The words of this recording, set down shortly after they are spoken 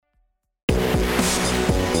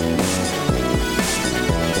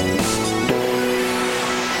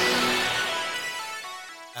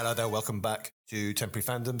Hello there, welcome back to Temporary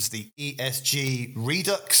Fandoms, the ESG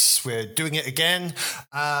Redux. We're doing it again,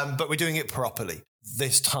 but we're doing it properly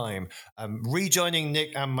this time. Rejoining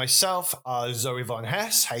Nick and myself are Zoe Von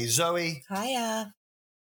Hess. Hey, Zoe. Hiya.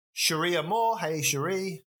 Sharia Moore. Hey,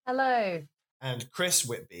 Cherie. Hello. And Chris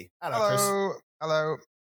Whitby. Hello, Chris. Hello.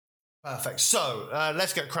 Perfect. So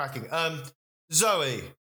let's get cracking. Zoe.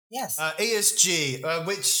 Yes. ESG,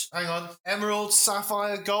 hang on, emerald,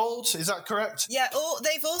 sapphire, gold, is that correct? Yeah,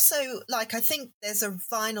 they've also, I think there's a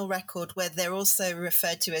vinyl record where they're also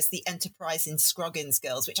referred to as the Enterprising Scroggins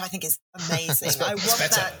Girls, which I think is amazing. I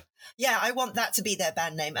want that. Yeah, I want that to be their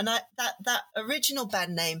band name. And that original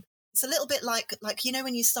band name, it's a little bit like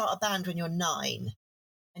when you start a band when you're 9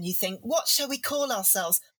 and you think, what shall we call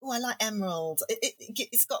ourselves? Oh, I like Emerald.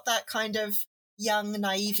 It's got that kind of young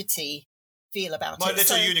naivety feel about My it.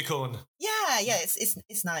 Little Unicorn. Yeah,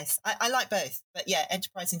 it's nice. I like both, but yeah,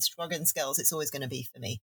 Enterprising Scroggins Girls, it's always going to be for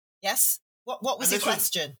me. Yes. What was your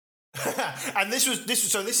question? And this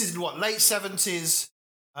is what, late 70s.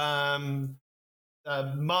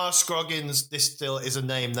 Mars Scroggins. This still is a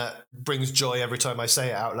name that brings joy every time I say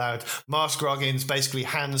it out loud. Mars Scroggins basically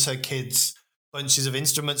hands her kids bunches of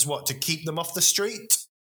instruments, to keep them off the street.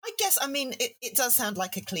 I guess, it does sound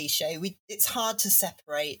like a cliche. It's hard to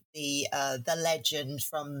separate the legend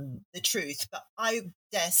from the truth, but I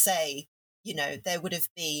dare say, there would have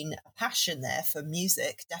been a passion there for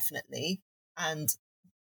music, definitely. And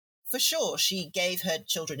for sure, she gave her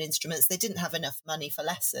children instruments. They didn't have enough money for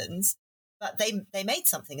lessons, but they made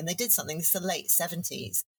something and they did something. This is the late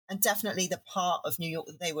 70s. And definitely the part of New York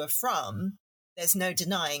that they were from, there's no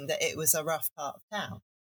denying that it was a rough part of town.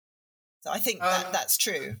 So I think that's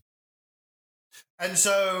true. And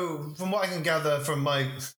so, from what I can gather from my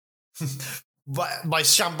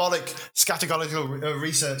shambolic, scattergolical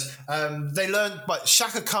research, they learned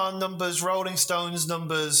Shaka Khan numbers, Rolling Stones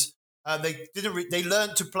numbers. They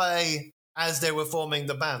learned to play as they were forming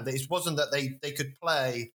the band. It wasn't that they could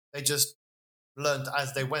play; they just learned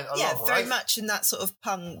as they went along. Yeah, very right? much in that sort of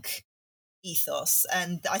punk ethos.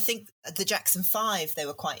 And I think the Jackson 5 they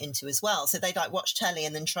were quite into as well. So they'd watch telly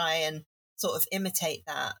and then try and sort of imitate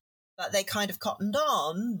that. But they kind of cottoned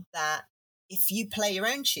on that if you play your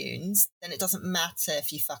own tunes, then it doesn't matter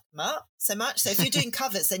if you fuck them up so much. So if you're doing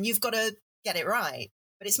covers, then you've got to get it right.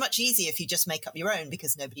 But it's much easier if you just make up your own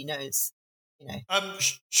because nobody knows,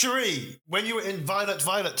 Cherie, when you were in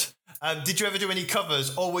Violet, did you ever do any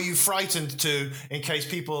covers, or were you frightened in case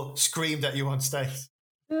people screamed at you on stage?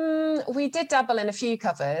 We did dabble in a few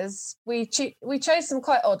covers. We chose some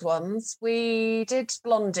quite odd ones. We did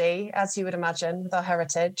Blondie, as you would imagine, with our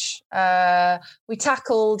heritage. We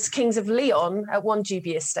tackled Kings of Leon at one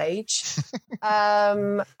dubious stage.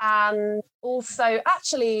 And also,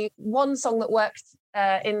 actually, one song that worked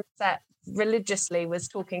in set religiously was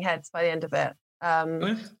Talking Heads by the end of it.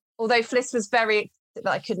 Although Fliss was very excited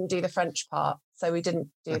that I couldn't do the French part, so we didn't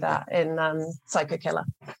do that in Psycho Killer.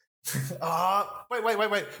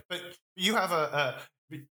 Wait. But you have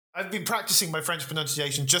I've been practicing my French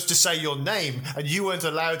pronunciation just to say your name, and you weren't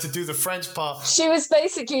allowed to do the French part. She was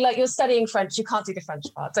basically like, you're studying French, you can't do the French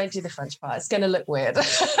part. Don't do the French part. It's going to look weird.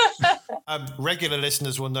 Regular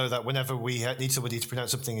listeners will know that whenever we need somebody to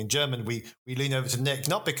pronounce something in German, we lean over to Nick,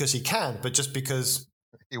 not because he can, but just because...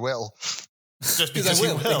 He will. Just because he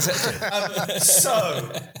will.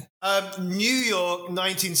 Exactly. New York,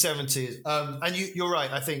 1970s. And you're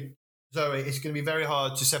right. I think, Zoe, it's going to be very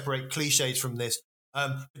hard to separate cliches from this,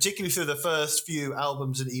 particularly through the first few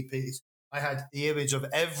albums and EPs. I had the image of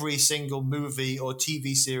every single movie or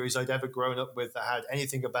TV series I'd ever grown up with that had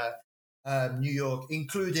anything about New York,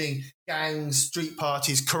 including gangs, street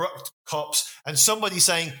parties, corrupt cops, and somebody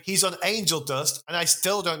saying he's on angel dust. And I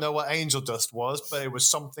still don't know what angel dust was, but it was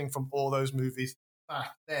something from all those movies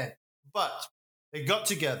back then. But they got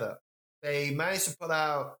together. They managed to put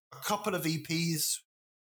out a couple of EPs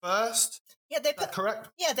first. Yeah, correct?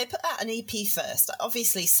 Yeah, they put out an EP first.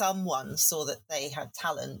 Obviously, someone saw that they had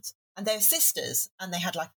talent, and they're sisters, and they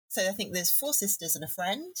had so I think there's 4 sisters and a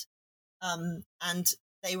friend, and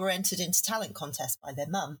they were entered into talent contests by their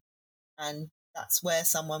mum, and that's where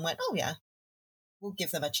someone went, oh yeah, we'll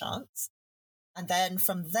give them a chance. And then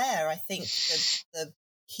from there, I think the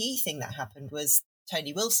key thing that happened was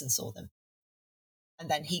Tony Wilson saw them, and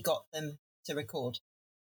then he got them to record.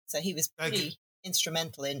 So he was pretty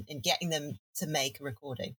instrumental in getting them to make a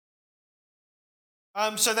recording.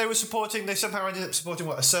 So they somehow ended up supporting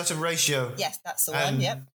a certain ratio. Yes, that's the one,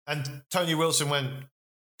 yep. And Tony Wilson went,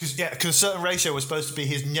 because a certain ratio was supposed to be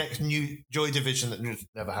his next new Joy Division that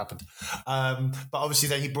never happened. But obviously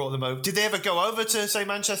then he brought them over. Did they ever go over to, say,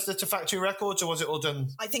 Manchester to Factory Records, or was it all done?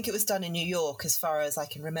 I think it was done in New York, as far as I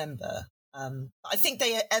can remember. I think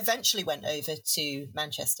they eventually went over to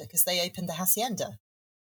Manchester because they opened the Hacienda.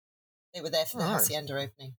 They were there for the Hacienda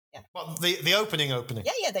opening. Yeah. Well, the opening?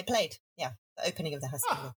 Yeah, they played. Yeah, the opening of the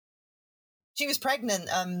Hacienda. She was pregnant,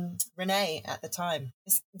 Renee, at the time.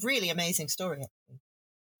 It's a really amazing story, actually.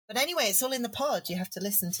 But anyway, it's all in the pod. You have to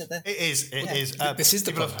listen to the... It is. This is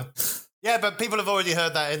the pod. Yeah, but people have already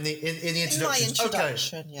heard that in the introduction. In my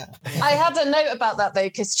introduction, yeah. I had a note about that though,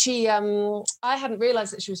 because I hadn't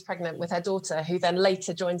realised that she was pregnant with her daughter, who then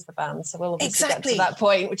later joins the band. So we'll obviously get to that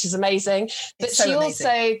point, which is amazing. But It's so she amazing.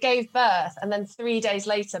 also gave birth and then 3 days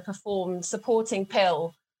later performed supporting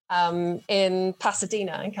Pill in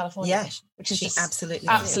Pasadena in California, which is just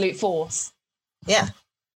absolute force. Yeah.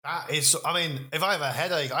 That is, I mean, if I have a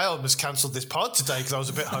headache, I almost cancelled this pod today because I was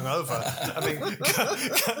a bit hungover. I mean,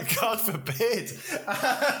 God forbid.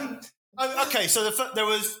 Okay, so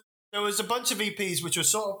there was a bunch of EPs which were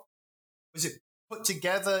sort of, was it put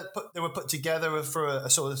together? They were put together for a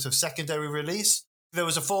sort of secondary release. There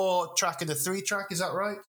was a 4-track and a 3-track. Is that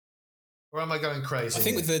right? Or am I going crazy? I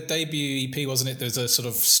think with the debut EP, wasn't it? There's a sort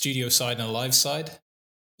of studio side and a live side.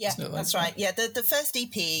 Yeah, that's right. Yeah, the first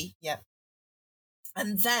EP. Yeah.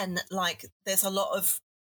 And then, like, there's a lot of,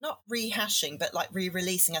 not rehashing, but like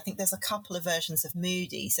re-releasing. I think there's a couple of versions of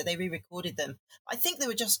Moody, so they re-recorded them. I think they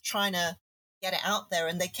were just trying to get it out there,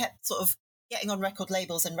 and they kept sort of getting on record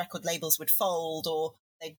labels, and record labels would fold or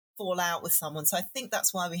they'd fall out with someone. So I think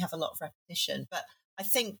that's why we have a lot of repetition. But I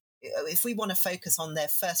think if we want to focus on their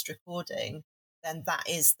first recording, then that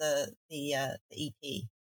is the EP,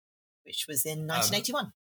 which was in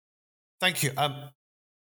 1981. Thank you.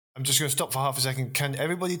 I'm just going to stop for half a second. Can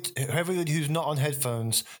everybody who's not on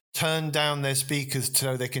headphones turn down their speakers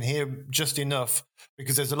so they can hear just enough?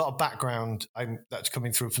 Because there's a lot of background that's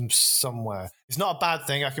coming through from somewhere. It's not a bad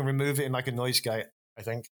thing. I can remove it in like a noise gate, I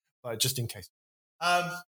think, but just in case.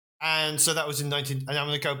 And so that was in 19. And I'm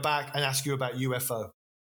going to go back and ask you about UFO.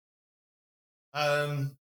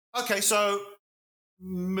 Okay, so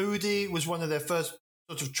Moody was one of their first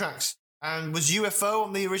sort of tracks, and was UFO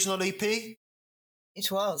on the original EP? It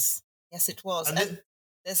was. Yes, it was. And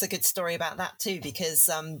there's a good story about that too, because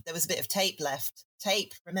there was a bit of tape left.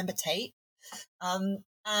 Remember tape? And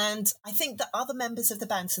I think the other members of the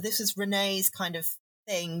band, so this was Renee's kind of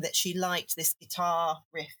thing that she liked, this guitar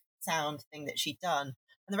riff sound thing that she'd done.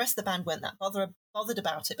 And the rest of the band weren't that bothered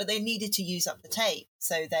about it, but they needed to use up the tape.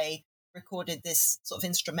 So they recorded this sort of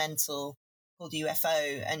instrumental called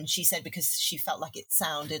UFO. And she said because she felt like it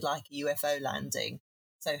sounded like a UFO landing.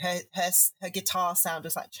 So her guitar sound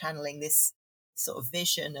was like channeling this sort of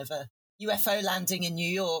vision of a UFO landing in New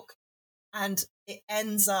York. And it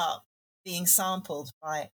ends up being sampled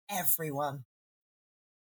by everyone.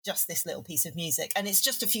 Just this little piece of music. And it's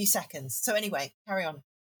just a few seconds. So anyway, carry on.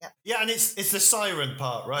 Yeah, and it's the siren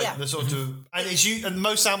part, right? Yeah. The sort of, and it's and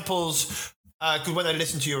most samples, because when I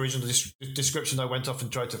listened to your original description, I went off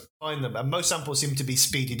and tried to find them, and most samples seem to be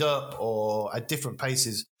speeded up or at different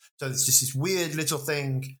paces. So it's just this weird little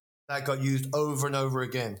thing that got used over and over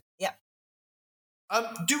again. Yeah.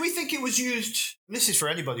 Do we think it was used? This is for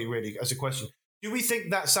anybody really, as a question. Do we think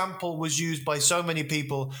that sample was used by so many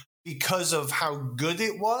people because of how good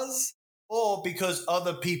it was, or because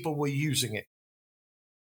other people were using it?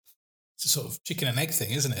 It's a sort of chicken and egg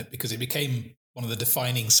thing, isn't it? Because it became one of the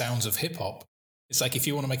defining sounds of hip hop. It's like if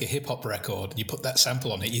you want to make a hip hop record and you put that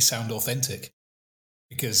sample on it, you sound authentic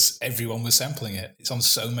because everyone was sampling it. It's on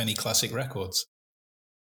so many classic records.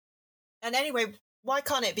 And anyway, why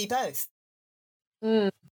can't it be both?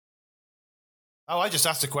 Mm. Oh, I just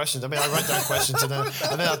asked the questions. I mean, I write down questions and then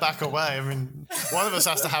I back away. I mean, one of us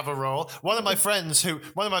has to have a role. One of my friends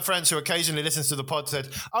who occasionally listens to the pod said,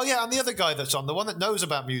 "Oh yeah, I'm the other guy that's on, the one that knows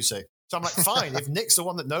about music." So I'm like, fine. If Nick's the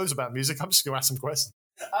one that knows about music, I'm just going to ask some questions.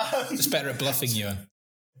 Just better at bluffing, Ewan.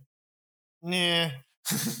 Yeah.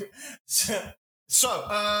 So,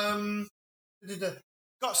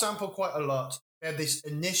 got sampled quite a lot. We had this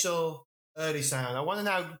initial early sound. I want to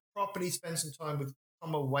now properly spend some time with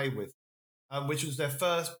Come Away With, which was their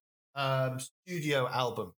first studio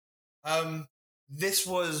album. This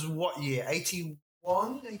was what year?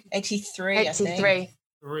 81? 83,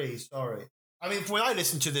 83. Sorry. I mean, when I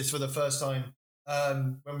listened to this for the first time,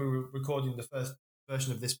 when we were recording the first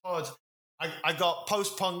version of this pod, I got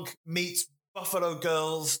post-punk meets Buffalo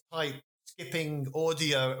Girls type skipping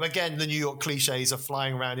audio. Again, the New York cliches are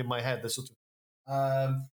flying around in my head. The sort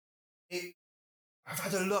of I've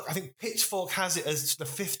had a look. I think Pitchfork has it as the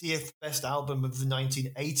 50th best album of the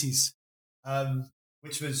 1980s,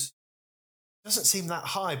 which doesn't seem that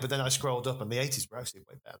high. But then I scrolled up, and the 80s were actually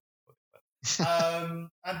way down.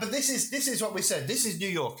 But this is what we said. This is New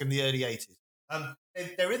York in the early 80s.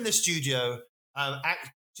 They're in the studio,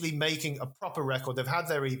 actually making a proper record. They've had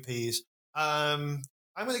their EPs. I'm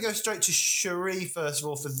going to go straight to Cherie first of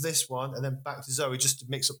all for this one, and then back to Zoe just to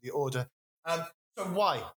mix up the order. So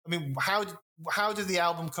why? I mean, how did the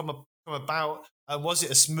album come about? Was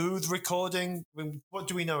it a smooth recording? I mean, what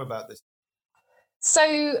do we know about this?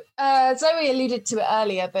 So Zoe alluded to it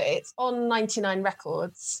earlier, but it's on 99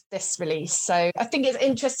 Records, this release. So I think it's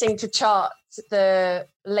interesting to chart the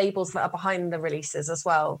labels that are behind the releases as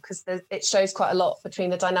well, because it shows quite a lot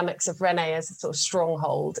between the dynamics of Renee as a sort of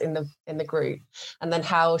stronghold in the group, and then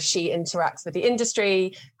how she interacts with the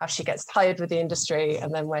industry, how she gets tired with the industry,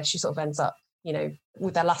 and then where she sort of ends up,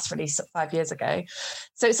 with their last release 5 years ago.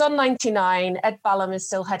 So it's on 99. Ed Ballum is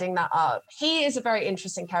still heading that up. He is a very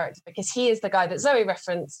interesting character because he is the guy that Zoe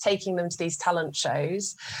referenced, taking them to these talent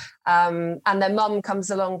shows. And their mum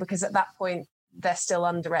comes along because at that point, they're still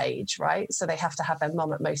underage, right? So they have to have their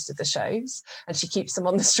mum at most of the shows, and she keeps them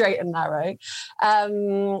on the straight and narrow.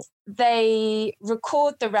 They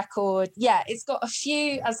record the record. Yeah, it's got a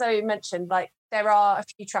few, as Zoe mentioned, like there are a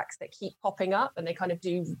few tracks that keep popping up and they kind of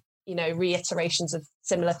do reiterations of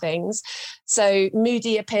similar things. So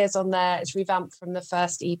Moody appears on there. It's revamped from the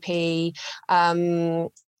first EP. I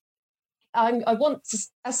want to,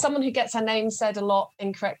 as someone who gets her name said a lot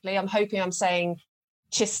incorrectly, I'm hoping I'm saying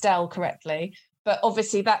Chistel correctly, but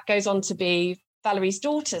obviously that goes on to be Valerie's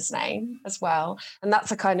daughter's name as well, and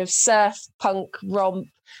that's a kind of surf punk romp.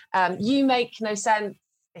 You Make No Sense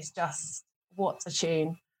is just, what a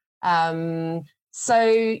tune.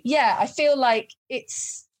 So yeah, I feel like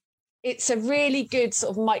it's a really good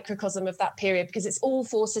sort of microcosm of that period because it's all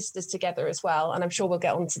four sisters together as well. And I'm sure we'll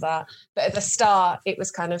get onto that. But at the start, it was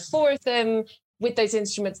kind of four of them with those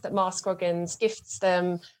instruments that Mar Scroggins gifts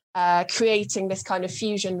them, creating this kind of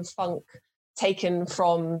fusion funk taken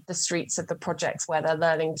from the streets of the projects where they're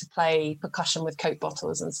learning to play percussion with Coke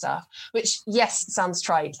bottles and stuff, which, yes, sounds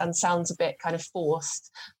trite and sounds a bit kind of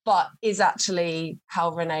forced, but is actually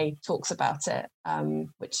how Renee talks about it,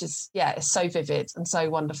 which is, it's so vivid and so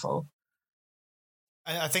wonderful.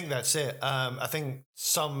 I think that's it. I think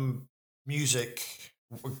some music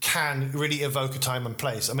can really evoke a time and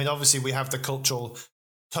place. I mean, obviously we have the cultural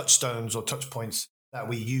touchstones or touch points that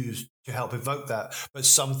we use to help evoke that, but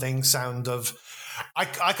some things sound of... I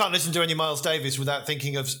can't listen to any Miles Davis without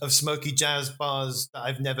thinking of smoky jazz bars that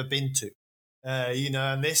I've never been to,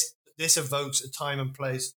 and this evokes a time and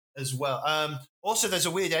place as well. Also, there's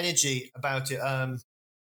a weird energy about it.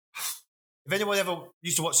 If anyone ever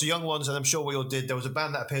used to watch The Young Ones, and I'm sure we all did, there was a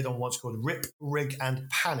band that appeared on once called Rip, Rig and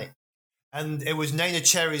Panic. And it was Nana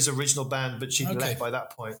Cherry's original band, but she'd left by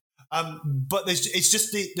that point. But it's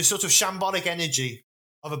just the sort of shambolic energy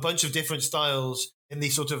of a bunch of different styles in the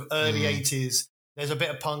sort of early 80s. There's a bit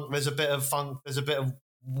of punk, there's a bit of funk, there's a bit of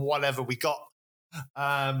whatever we got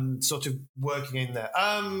sort of working in there.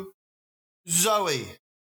 Zoe.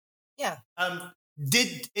 Yeah.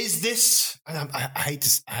 Is this, and I hate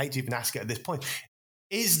to even ask it at this point,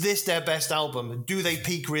 is this their best album? Do they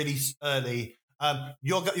peak really early?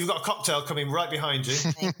 You've got a cocktail coming right behind you.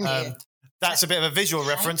 Thank you. That's a bit of a visual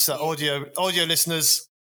reference that audio listeners,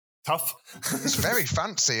 tough. It's very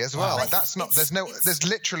fancy as well. Like there's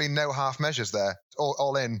literally no half measures there.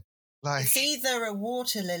 All in. Like it's either a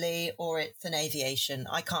water lily or it's an aviation.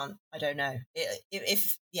 I don't know.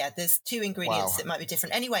 If there's two ingredients that might be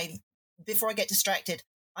different. Anyway, before I get distracted,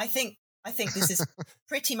 I think this is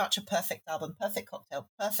pretty much a perfect album, perfect cocktail,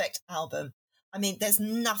 perfect album. I mean, there's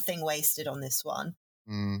nothing wasted on this one.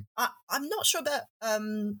 I'm not sure about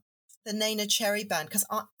the Nana Cherry band because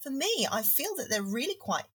for me, I feel that they're really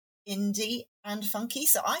quite indie and funky.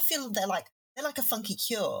 So I feel they're like a funky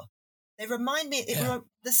Cure. They remind me.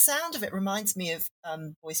 The sound of it reminds me of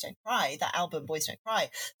Boys Don't Cry, that album Boys Don't Cry.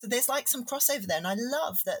 So there's like some crossover there, and I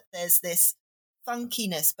love that there's this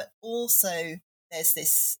funkiness, but also there's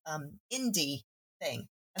this indie thing.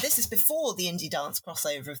 And this is before the indie dance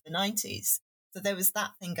crossover of the 90s. So there was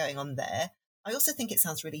that thing going on there. I also think it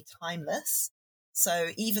sounds really timeless. So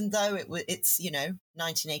even though it's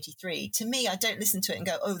 1983, to me, I don't listen to it and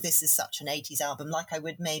go, oh, this is such an 80s album, like I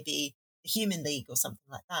would maybe the Human League or something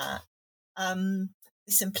like that. The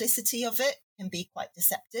simplicity of it can be quite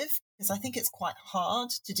deceptive because I think it's quite hard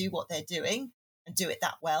to do what they're doing and do it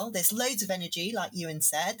that well. There's loads of energy, like Ewan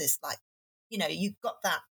said. There's you've got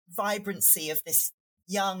that vibrancy of this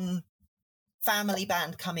young family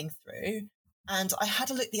band coming through. And I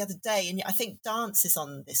had a look the other day, and I think Dance is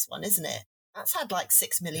on this one, isn't it? That's had like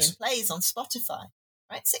 6 million plays on Spotify,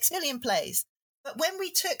 right? 6 million plays. But when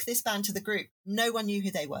we took this band to the group, no one knew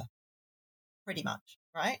who they were, pretty much,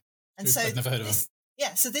 right? And so I've never heard of them.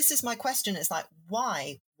 Yeah, so this is my question. It's like,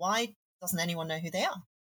 why? Why doesn't anyone know who they are?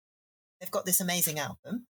 They've got this amazing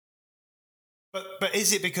album. But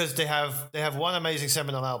is it because they have one amazing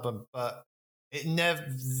seminal album, but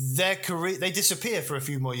their career, they disappear for a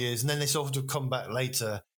few more years and then they sort of come back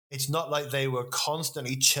later. It's not like they were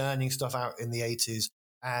constantly churning stuff out in the 80s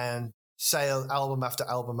and sale album after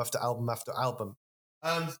album after album after album.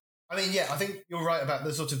 I mean, yeah, I think you're right about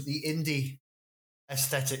the sort of the indie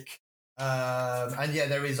aesthetic. And yeah,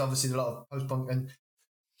 there is obviously a lot of post-punk, and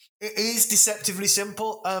it is deceptively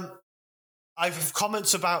simple. I have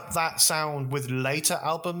comments about that sound with later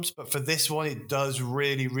albums, but for this one, it does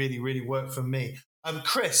really, really, really work for me.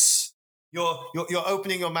 Chris, you're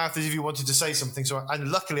opening your mouth as if you wanted to say something,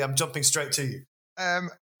 and luckily I'm jumping straight to you.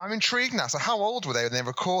 I'm intrigued now. So how old were they when they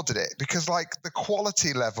recorded it? Because like the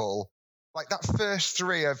quality level, like that first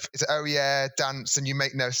three of is it Oh Yeah, Dance, and You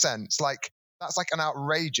Make No Sense, like that's like an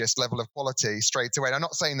outrageous level of quality straight away. And I'm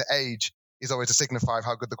not saying that age is always a signifier of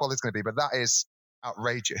how good the quality is going to be, but that is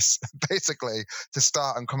outrageous, basically, to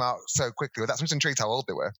start and come out so quickly. That's, I'm just intrigued how old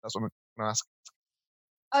they were. That's what I'm going to ask.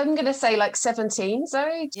 I'm going to say like 17,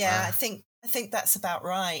 Zoe. Yeah, I think that's about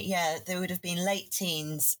right. Yeah, they would have been late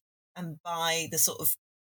teens, and by the sort of,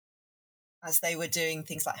 as they were doing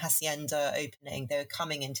things like Hacienda opening, they were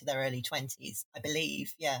coming into their early 20s, I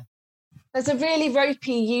believe. Yeah. There's a really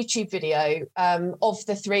ropey YouTube video of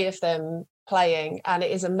the three of them playing, and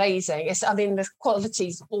it is amazing. The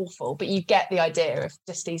quality's awful, but you get the idea of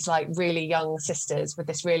just these like really young sisters with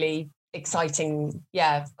this really exciting,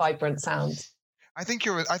 vibrant sound. I think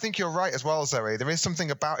you're right as well, Zoe. There is something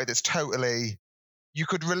about it that's totally. You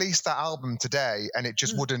could release that album today and it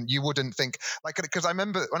just you wouldn't think like, because I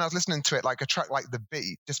remember when I was listening to it, like a track like The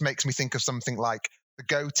Beat just makes me think of something like the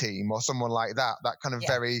Go Team or someone like that kind of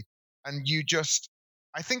very, and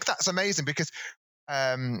I think that's amazing because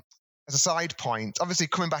as a side point, obviously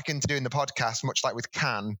coming back into doing the podcast, much like with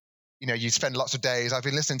Can, you spend lots of days, I've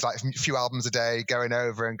been listening to like a few albums a day, going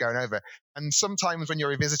over. And sometimes when you're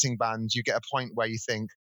revisiting bands, you get a point where you think,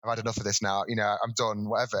 I've had enough of this now, I'm done,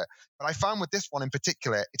 whatever. But I found with this one in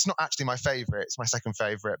particular, it's not actually my favorite, it's my second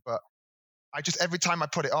favorite, but I just, every time I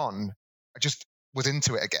put it on, I just was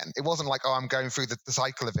into it again. It wasn't like, I'm going through the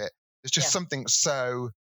cycle of it. There's just something so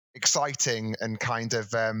exciting and kind of,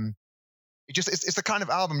 it's the kind of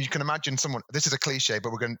album you can imagine someone, this is a cliche, but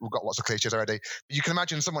we've got lots of cliches already, but you can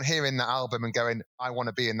imagine someone hearing that album and going, I want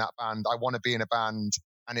to be in that band, I want to be in a band,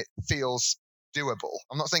 and it feels doable.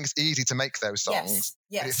 I'm not saying it's easy to make those songs,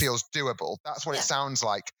 but it feels doable. That's what it sounds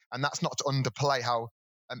like, and that's not to underplay how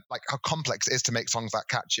complex it is to make songs that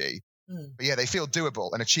catchy. But yeah, they feel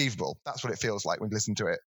doable and achievable. That's what it feels like when you listen to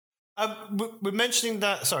it. We're mentioning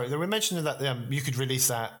that. Sorry, we're mentioning that you could release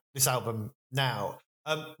this album now.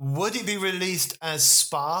 Would it be released as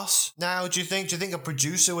sparse now? Do you think? Do you think a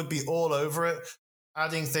producer would be all over it,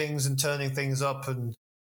 adding things and turning things up, and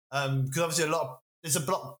because obviously there's a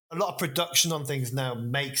lot of production on things now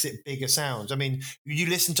makes it bigger sounds. I mean, you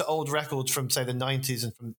listen to old records from say the 90s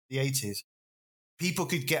and from the 80s, people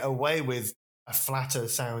could get away with a flatter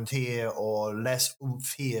sound here or less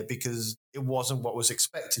oomph here because it wasn't what was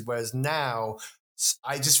expected. Whereas now,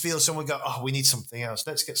 I just feel someone go, oh, we need something else.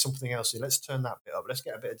 Let's get something else here. Let's turn that bit up. Let's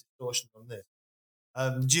get a bit of distortion on this.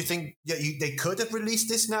 Do you think they could have released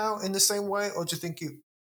this now in the same way, or do you think it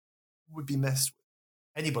would be messed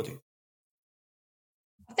with? Anybody?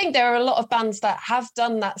 I think there are a lot of bands that have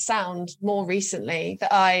done that sound more recently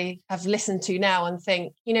that I have listened to now and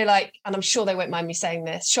think, and I'm sure they won't mind me saying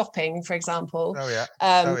this, Shopping, for example, who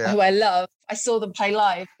I love. I saw them play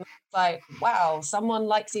live and I was like, wow, someone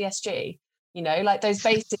likes ESG. Like those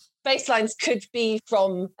bass lines could be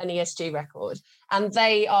from an ESG record. And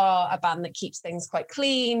they are a band that keeps things quite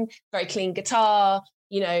clean, very clean guitar,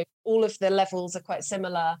 all of the levels are quite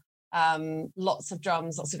similar. Lots of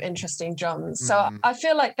drums, lots of interesting drums. So I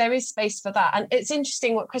feel like there is space for that. And it's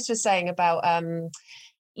interesting what Chris was saying about,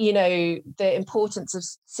 the importance of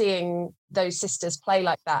seeing those sisters play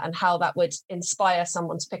like that and how that would inspire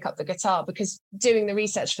someone to pick up the guitar, because doing the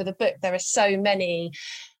research for the book, there are so many.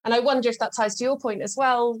 And I wonder if that ties to your point as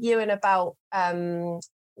well, Ewan, about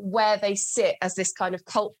where they sit as this kind of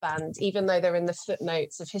cult band, even though they're in the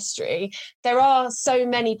footnotes of history. There are so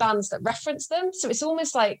many bands that reference them. So it's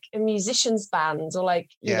almost like a musician's band or like,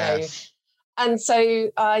 you know, And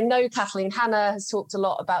so I know Kathleen Hanna has talked a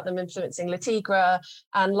lot about them influencing Le Tigre,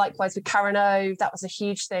 and likewise with Karen O, that was a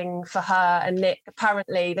huge thing for her and Nick.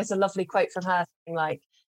 Apparently, there's a lovely quote from her saying, like,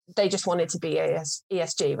 they just wanted to be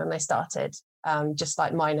ESG when they started, just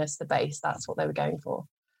like minus the bass. That's what they were going for.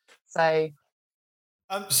 So,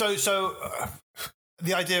 the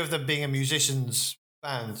idea of them being a musicians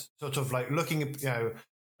band, sort of like looking,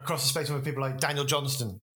 across the spectrum with people like Daniel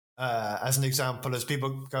Johnston, as an example, as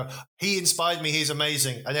people go, he inspired me, he's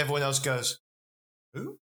amazing, and everyone else goes,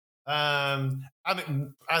 who? I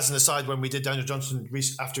mean, as an aside, when we did Daniel Johnston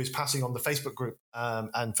after his passing on the Facebook group,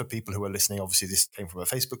 and for people who are listening, obviously this came from a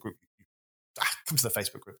Facebook group. Come to the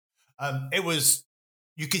Facebook group. It was,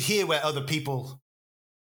 you could hear where other people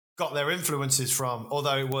got their influences from,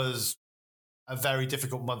 although it was a very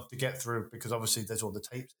difficult month to get through because obviously there's all the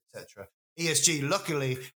tapes, etc. ESG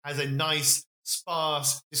luckily has a nice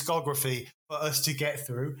sparse discography for us to get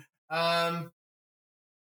through.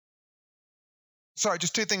 Sorry,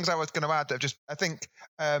 just two things I was going to add. I think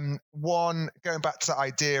one, going back to the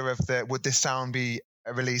idea of would this sound be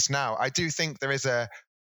released now? I do think there is a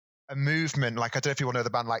movement, like, I don't know if you want to know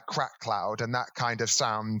the band like Crack Cloud and that kind of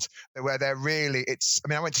sound, where they're really,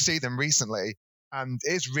 I went to see them recently and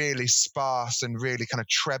it's really sparse and really kind of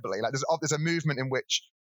trebly. Like there's a movement in which,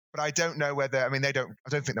 but I don't know whether, I don't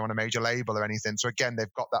think they're on a major label or anything. So again,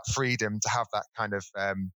 they've got that freedom to have that kind of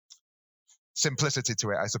simplicity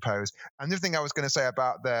to it, I suppose. And the other thing I was going to say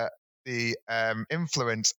about the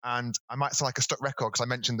influence, and I might sound like a stuck record because I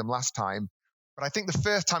mentioned them last time, but I think the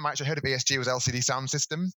first time I actually heard of ESG was LCD Sound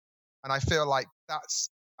System. And I feel like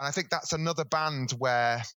I think that's another band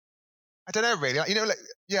where, I don't know really,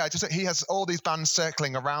 he has all these bands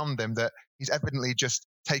circling around him that he's evidently just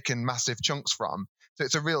taken massive chunks from. So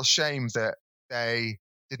it's a real shame that they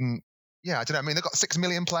didn't, I don't know. They've got 6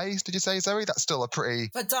 million plays, did you say, Zoe? That's still a pretty...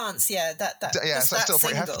 For dance, so that's still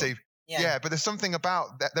pretty single. hefty. Yeah, but there's something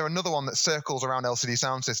about that. They're another one that circles around LCD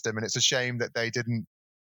Sound System, and it's a shame that they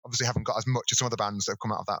obviously haven't got as much as some other bands that have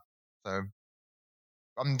come out of that. So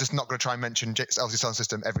I'm just not going to try and mention LCD Sound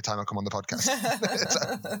System every time I come on the podcast.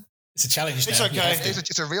 It's a challenge. It's now. okay.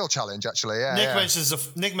 It's a real challenge, actually. Yeah.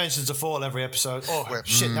 Nick mentions the Fall every episode. Oh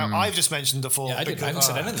shit! Now I've just mentioned the Fall. Yeah, I haven't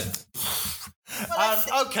said anything.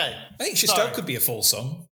 Okay. I think Shistov could be a Fall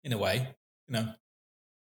song in a way.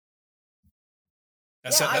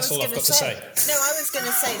 That's all I've got to say. No, I was going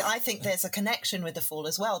to say that I think there's a connection with the Fall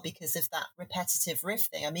as well because of that repetitive riff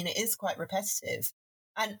thing. It is quite repetitive,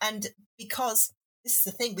 and because this is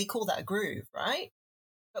the thing, we call that a groove, right?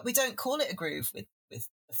 But we don't call it a groove with the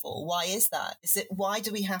Fall. Why is that? Why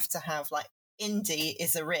do we have to have, like, indie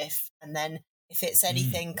is a riff, and then if it's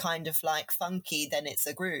anything kind of like funky, then it's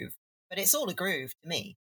a groove? But it's all a groove to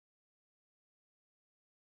me.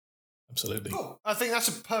 Absolutely. Cool. I think that's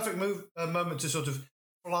a perfect moment to sort of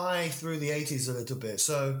fly through the 80s a little bit.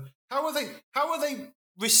 So how are they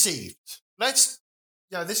received? This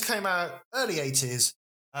came out early 80s.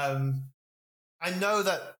 I know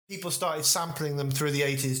that people started sampling them through the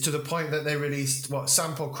 80s to the point that they released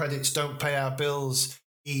Sample Credits Don't Pay Our Bills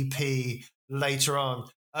EP later on.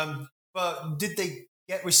 But did they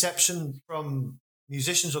get reception from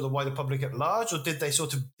musicians or the wider public at large, or did they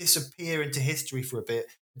sort of disappear into history for a bit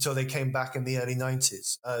until they came back in the early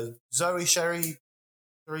 90s? Zoe, Sherry,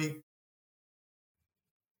 Three?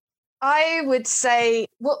 I would say,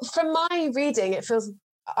 from my reading, it feels,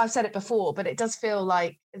 I've said it before, but it does feel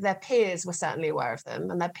like their peers were certainly aware of them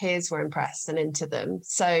and their peers were impressed and into them.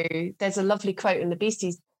 So there's a lovely quote in the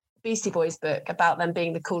Beastie Boys book about them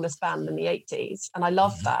being the coolest band in the 80s. And I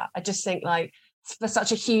love that. I just think, like, for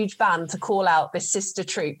such a huge band to call out this sister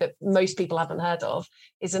troupe that most people haven't heard of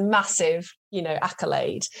is a massive,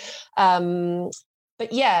 accolade.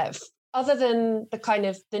 But yeah, other than the kind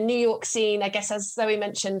of the New York scene, I guess, as Zoe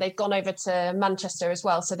mentioned, they've gone over to Manchester as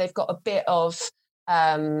well. So they've got a bit of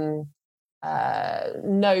known,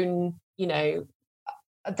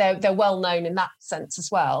 they're well known in that sense as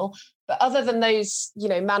well. But other than those,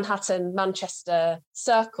 Manhattan, Manchester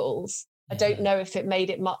circles, I don't know if it made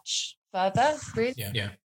it much further, really. Yeah.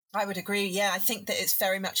 I would agree. Yeah, I think that it's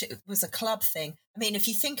very much, it was a club thing. If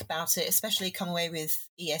you think about it, especially Come Away with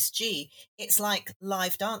ESG, it's like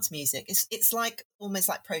live dance music. It's like almost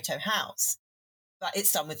like proto house, but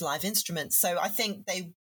it's done with live instruments. So I think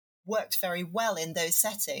they worked very well in those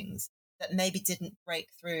settings that maybe didn't break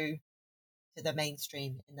through to the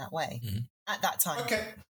mainstream in that way at that time.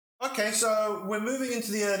 Okay. So we're moving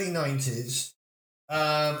into the early 90s,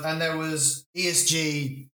 and there was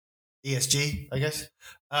ESG, I guess.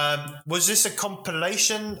 Was this a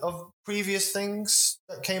compilation of previous things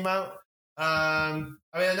that came out? I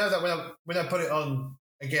know that when I put it on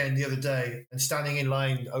again the other day, and Standing in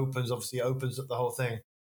Line opens up the whole thing.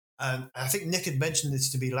 And I think Nick had mentioned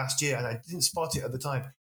this to me last year, and I didn't spot it at the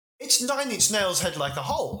time. It's Nine Inch Nails' Head Like a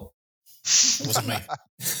Hole. Wasn't me.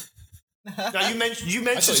 Now you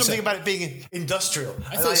mentioned something about it being industrial.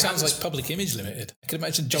 I thought it sounds like Public Image Limited. I could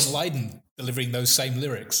imagine John Lydon delivering those same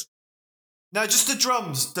lyrics. No, just the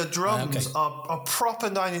drums. The drums are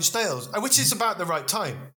proper Nine Inch Nails, which is about the right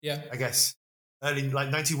time. Yeah, I guess early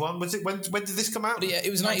 91. Was it? When did this come out? But yeah,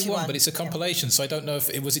 it was 91, but it's a compilation, so I don't know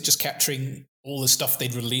if it was just capturing all the stuff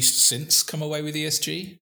they'd released since Come Away with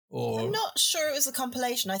ESG, or I'm not sure it was a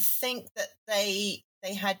compilation. I think that they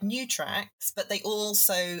had new tracks, but they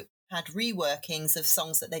also had reworkings of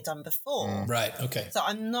songs that they'd done before. Right. Okay. So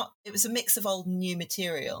it was a mix of old and new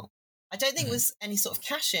material. I don't think it was any sort of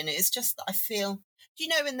cash in. It's just that I feel, do you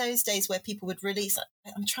know, in those days where people would release,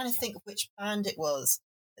 I'm trying to think of which band it was.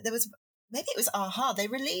 Maybe it was Aha. They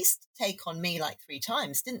released Take On Me like 3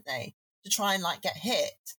 times, didn't they? To try and like get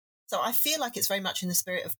hit. So I feel like it's very much in the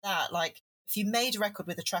spirit of that. Like if you made a record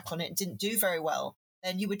with a track on it and didn't do very well,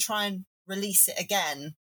 then you would try and release it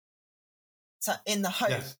again. So in the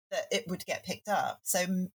hope that it would get picked up. So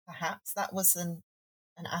perhaps that was an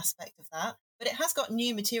aspect of that. But it has got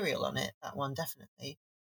new material on it, that one, definitely.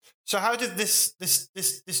 So how did this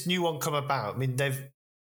new one come about? I mean,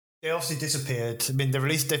 they obviously disappeared. I mean, they've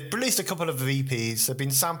released a couple of EPs. They've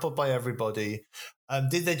been sampled by everybody.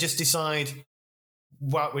 Did they just decide,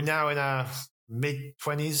 well, we're now in our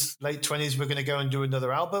mid-20s, late 20s, we're going to go and do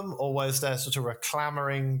another album? Or was there sort of a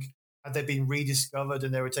clamoring? Had they been rediscovered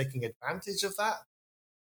and they were taking advantage of that?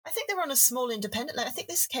 I think they were on a small independent. I think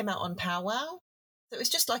this came out on Powwow. So it was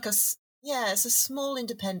just like it's a small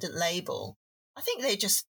independent label. I think they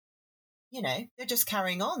just, they're just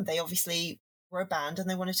carrying on. They obviously were a band and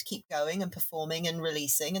they wanted to keep going and performing and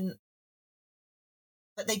releasing,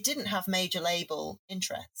 but they didn't have major label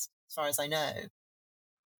interest, as far as I know.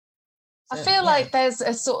 I feel like there's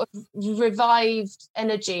a sort of revived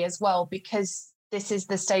energy as well, because this is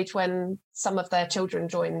the stage when some of their children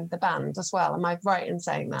join the band as well. Am I right in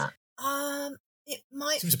saying that? It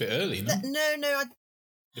might seems a bit early, no? No.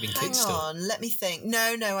 Hang on, let me think.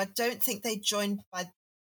 No, I don't think they joined by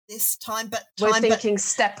this time. But we're thinking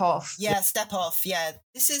Step Off. Yeah, Step Off. Yeah,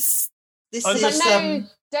 this is. I know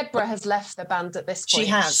Deborah has left the band at this point. She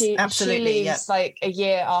has, absolutely. She leaves like a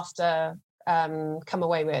year after Come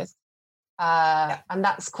Away With, and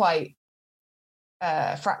that's quite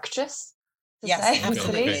fractious. Yes,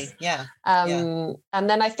 absolutely. Yeah. And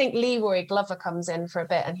then I think Leroy Glover comes in for a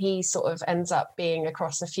bit, and he sort of ends up being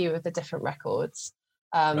across a few of the different records.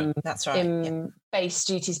 That's right. In bass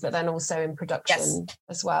duties, but then also in production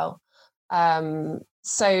as well.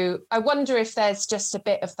 So I wonder if there's just a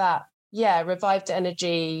bit of that, revived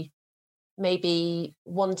energy, maybe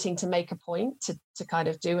wanting to make a point to kind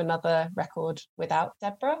of do another record without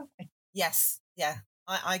Deborah. Yes, yeah.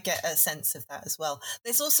 I get a sense of that as well.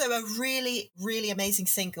 There's also a really, really amazing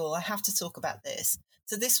single. I have to talk about this.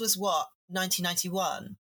 So this was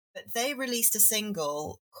 1991, but they released a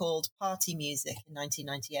single called Party Music in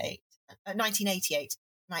 1988, and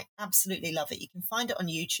I absolutely love it. You can find it on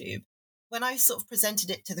YouTube. When I sort of presented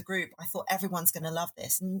it to the group, I thought everyone's going to love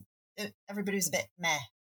this, and everybody was a bit meh.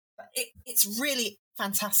 But it's really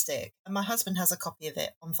fantastic, and my husband has a copy of it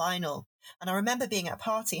on vinyl. And I remember being at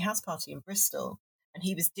a house party in Bristol, and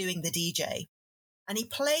he was doing the DJ, and he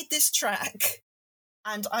played this track.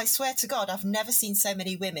 And I swear to God, I've never seen so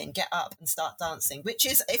many women get up and start dancing, which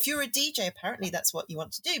is, if you're a DJ, apparently that's what you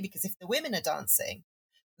want to do, because if the women are dancing,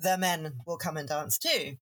 the men will come and dance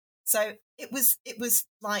too. So it was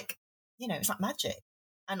like, it's like magic.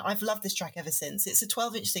 And I've loved this track ever since. It's a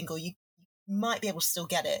 12-inch single. You might be able to still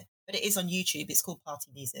get it, but it is on YouTube. It's called Party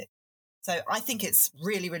Music. So I think it's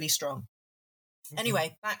really, really strong. Okay.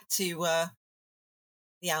 Anyway, back to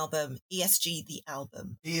the album, ESG, the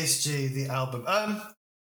album. ESG, the album.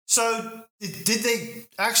 So did they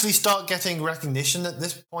actually start getting recognition at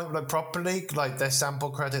this point, like properly? Like their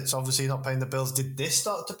sample credits obviously not paying the bills. Did this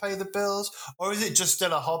start to pay the bills? Or is it just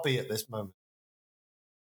still a hobby at this moment?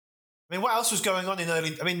 I mean, what else was going on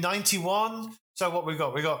in 91? So what we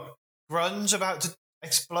got? We got grunge about to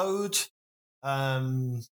explode.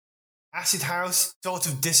 Acid house sort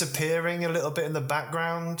of disappearing a little bit in the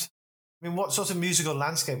background. I mean, what sort of musical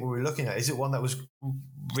landscape were we looking at? Is it one that was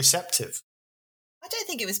receptive? I don't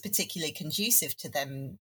think it was particularly conducive to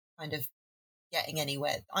them kind of getting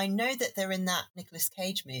anywhere. I know that they're in that Nicolas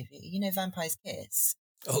Cage movie, Vampire's Kiss.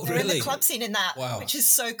 Oh, they're really? in the club scene in that, wow. Which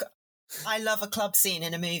is so... I love a club scene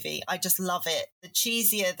in a movie. I just love it. The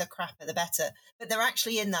cheesier, the crapper, the better. But they're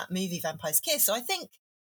actually in that movie Vampire's Kiss. So I think,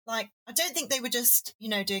 I don't think they were just,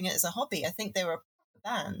 doing it as a hobby. I think they were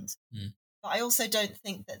band. Mm. But I also don't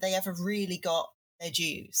think that they ever really got their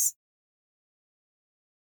dues.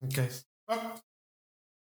 Okay.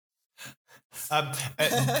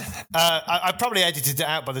 I probably edited it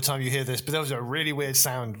out by the time you hear this, but there was a really weird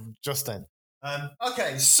sound just then.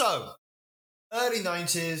 Okay, so early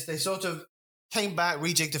 90s, they sort of came back,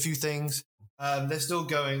 rejigged a few things. They're still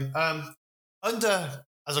going. Under,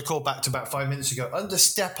 as I called back to about 5 minutes ago, under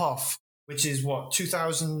Step Off, which is what,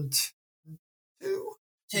 2002?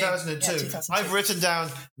 2002. Yeah, 2002. I've written down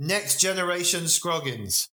Next Generation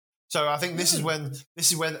Scroggins. So I think this is when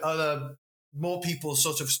other more people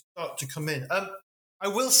sort of start to come in. I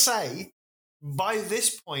will say, by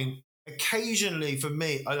this point, occasionally for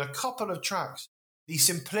me, on a couple of tracks, the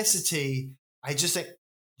simplicity, I just think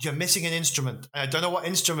you're missing an instrument. I don't know what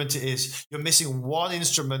instrument it is. You're missing one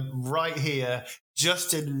instrument right here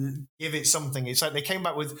just to give it something. It's like they came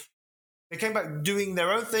back doing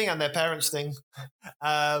their own thing and their parents' thing.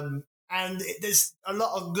 There's a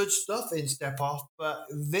lot of good stuff in Step Off, but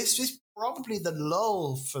this is probably the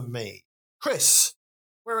lull for me. Chris,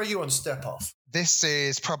 where are you on Step Off? This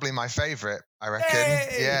is probably my favourite, I reckon.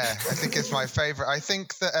 Yay! Yeah, I think it's my favourite. I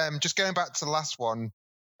think that just going back to the last one,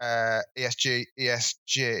 ESG,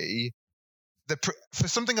 for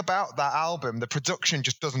something about that album, the production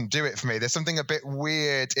just doesn't do it for me. There's something a bit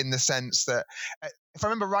weird in the sense that, if I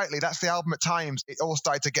remember rightly, that's the album at times. It all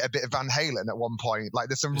started to get a bit of Van Halen at one point. Like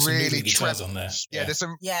there's some really guitars on there. Yeah, there's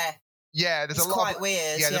some. Yeah. Yeah, there's it's a lot. Quite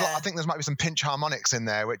weird. Yeah, yeah. I think there might be some pinch harmonics in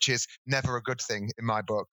there, which is never a good thing in my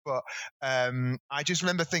book. But I just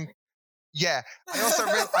remember thinking, yeah. I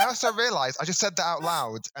also realised I just said that out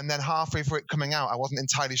loud, and then halfway through it coming out, I wasn't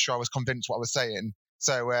entirely sure I was convinced what I was saying.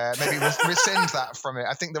 So maybe rescind that from it.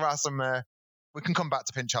 I think there are some. We can come back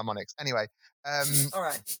to pinch harmonics anyway. All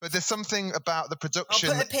right. But there's something about the production.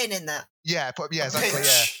 I'll put a pin in that. Yeah, exactly.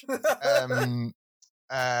 Yeah.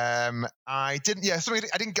 I didn't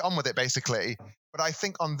get on with it basically, but I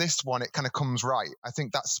think on this one it kind of comes right. I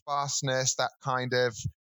think that sparseness, that kind of,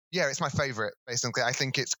 it's my favorite basically. I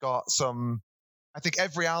think it's got I think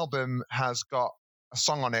every album has got a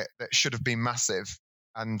song on it that should have been massive,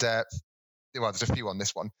 and there's a few on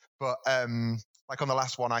this one, but like on the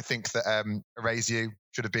last one, I think that Erase You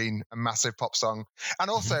should have been a massive pop song. And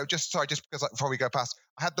also, just because before we go past,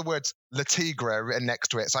 I had the words Le Tigre written next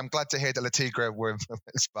to it. So I'm glad to hear that Le Tigre were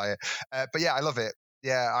influenced by it. But yeah, I love it.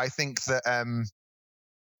 Yeah, I think that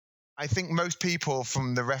I think most people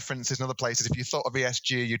from the references and other places, if you thought of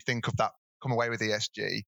ESG, you'd think of that, come away with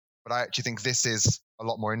ESG. But I actually think this is a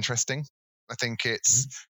lot more interesting. I think there's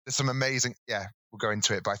some amazing, we'll go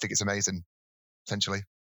into it, but I think it's amazing, essentially.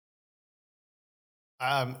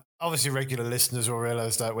 Obviously, regular listeners will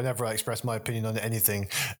realize that whenever I express my opinion on anything,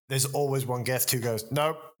 there's always one guest who goes,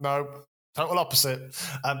 no, total opposite.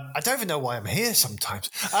 I don't even know why I'm here sometimes.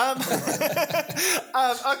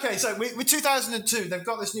 Okay, so with 2002, they've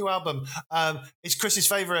got this new album. It's Chris's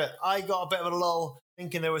favorite. I got a bit of a lull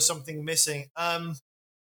thinking there was something missing.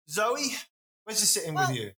 Zoe, where's this sitting with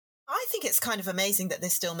you? I think it's kind of amazing that they're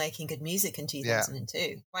still making good music in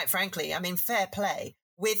 2002. Quite frankly, I mean, fair play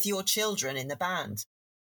with your children in the band.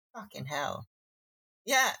 Fucking hell.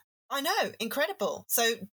 Yeah, I know. Incredible.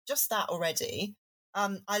 So just that already.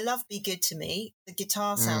 I love Be Good to Me. The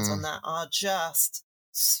guitar sounds on that are just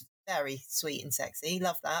very sweet and sexy.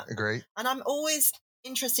 Love that. Agree. And I'm always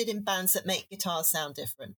interested in bands that make guitars sound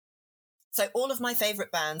different. So all of my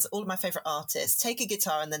favourite bands, all of my favourite artists take a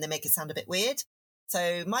guitar and then they make it sound a bit weird.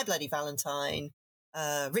 So My Bloody Valentine,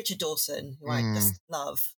 Richard Dawson, who I just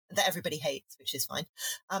love, that everybody hates, which is fine.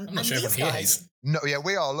 I'm not sure everyone here hates. No, yeah,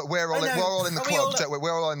 we're all in the club.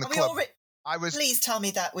 We're all in the club. Please tell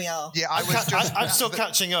me that we are. Yeah, I'm still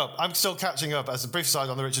catching up. I'm still catching up as a brief side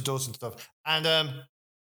on the Richard Dawson stuff. And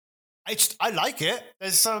I like it.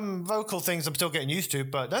 There's some vocal things I'm still getting used to,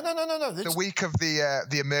 but no. The week of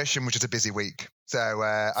the immersion was just a busy week. So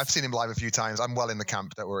I've seen him live a few times. I'm well in the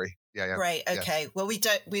camp, don't worry. Yeah. Great. Okay. Well,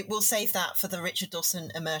 we'll save that for the Richard Dawson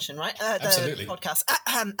immersion, right? Absolutely. The podcast.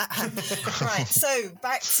 Right. So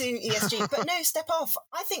back to ESG, but no, Step Off.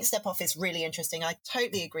 I think Step Off is really interesting. I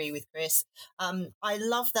totally agree with Chris. I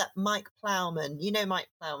love that Mike Plowman. You know Mike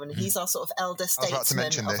Plowman. He's our sort of elder statesman. I was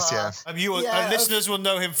about to mention this. Listeners will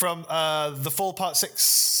know him from The Fall Part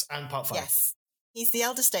 6 and Part 5. Yes. He's the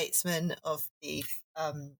elder statesman of the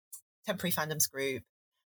Temporary Fandoms group.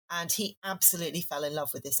 And he absolutely fell in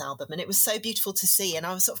love with this album. And it was so beautiful to see. And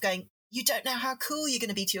I was sort of going, you don't know how cool you're going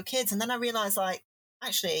to be to your kids. And then I realised,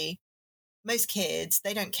 actually, most kids,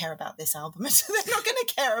 they don't care about this album. So they're not going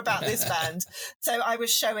to care about this band. So I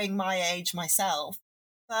was showing my age myself.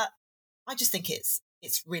 But I just think it's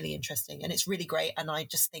it's really interesting and it's really great. And I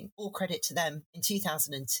just think all credit to them in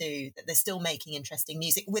 2002 that they're still making interesting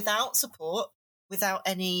music without support, without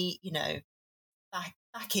any,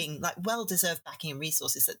 backing, like well-deserved backing and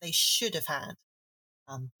resources that they should have had.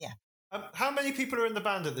 Yeah. How many people are in the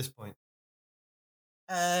band at this point?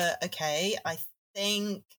 Okay, I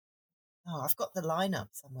think. Oh, I've got the lineup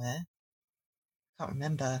somewhere. Can't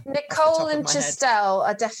remember. Nicole and Chastel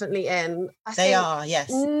are definitely in. They are,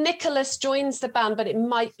 yes. Nicholas joins the band, but it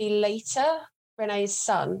might be later. Renee's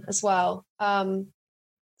son as well. I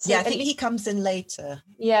think he comes in later.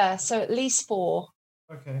 Yeah, so at least 4.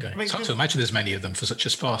 Okay. I mean, it's hard to imagine there's many of them for such a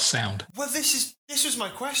sparse sound. Well, this was my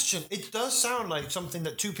question. It does sound like something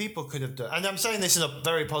that 2 people could have done. And I'm saying this in a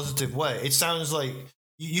very positive way. It sounds like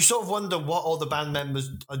you sort of wonder what all the band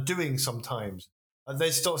members are doing sometimes.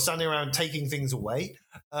 They're sort of standing around taking things away.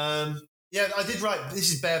 I did write,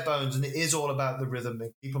 this is bare bones, and it is all about the rhythm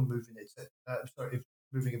and keep on moving it.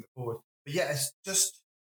 Moving it forward. But yeah, it's just,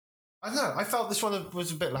 I don't know. I felt this one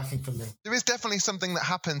was a bit lacking for me. There is definitely something that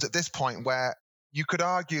happens at this point where you could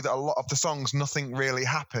argue that a lot of the songs, nothing really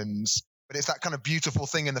happens, but it's that kind of beautiful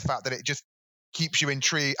thing in the fact that it just keeps you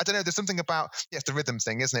intrigued. I don't know, there's something about, it's the rhythm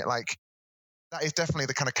thing, isn't it? Like, that is definitely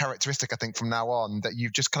the kind of characteristic, I think, from now on, that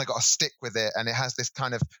you've just kind of got to stick with it, and it has this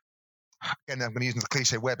kind of, again, I'm going to use the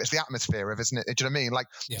cliche word, but it's the atmosphere of, isn't it? Do you know what I mean? Like,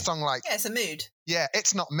 a song like... Yeah, it's a mood. Yeah,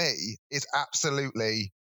 It's Not Me is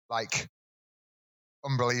absolutely, like,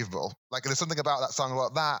 unbelievable. Like, there's something about that song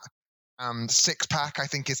like that, and Six Pack, I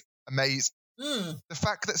think, is amazing. The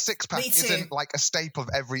fact that Six Pack isn't like a staple of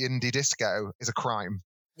every indie disco is a crime.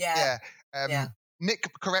 Yeah.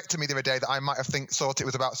 Nick corrected me the other day that I might have thought it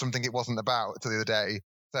was about something it wasn't about the other day.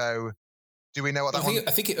 So, do we know what that one?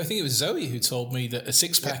 I think it was Zoe who told me that a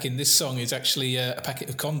 6-pack in this song is actually a packet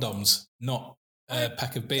of condoms, not a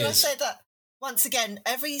pack of beers. I say that once again,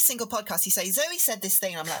 every single podcast you say, Zoe said this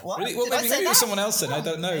thing, and I'm like, what? Really? Well, maybe it was someone else then. I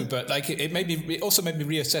don't know, but like it also made me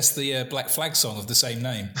reassess the Black Flag song of the same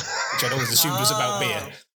name, which I'd always assumed was about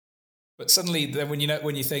beer. But suddenly, then when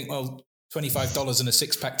you think, well, $25 and a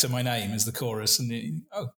 6-pack to my name is the chorus, and it's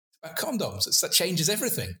about condoms. That changes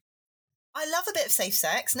everything. I love a bit of safe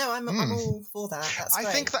sex. No, I'm all for that. That's great.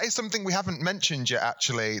 I think that is something we haven't mentioned yet,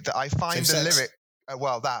 actually, that I find the lyric. As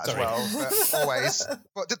well, but always.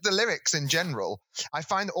 But the lyrics in general, I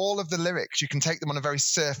find all of the lyrics, you can take them on a very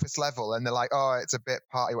surface level, and they're like, oh, it's a bit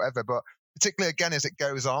party, whatever. But particularly, again, as it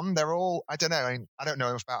goes on, they're all, I don't know. I mean, I don't know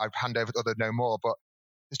enough about, I'd hand over to others know more, but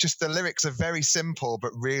it's just the lyrics are very simple,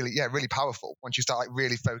 but really powerful once you start like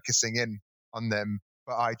really focusing in on them.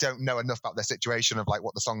 But I don't know enough about their situation of like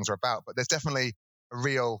what the songs are about. But there's definitely a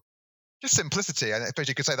real, just simplicity. And I suppose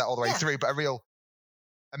you could say that all the way through, but a real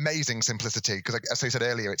amazing simplicity, because as I said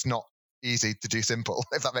earlier, it's not easy to do simple,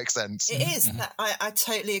 if that makes sense. It is. I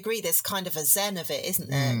totally agree. There's kind of a zen of it, isn't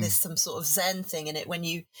there? There's some sort of zen thing in it when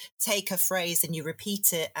you take a phrase and you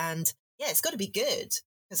repeat it, and it's got to be good,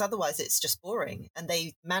 because otherwise it's just boring. And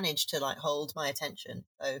they manage to like hold my attention,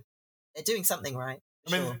 so they're doing something right.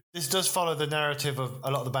 I mean, this does follow the narrative of a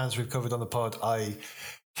lot of the bands we've covered on the pod,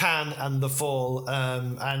 Can and The Fall,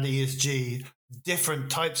 and ESG, different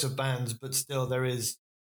types of bands, but still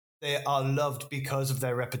they are loved because of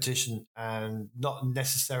their repetition and not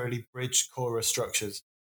necessarily bridge chorus structures,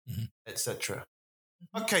 etc.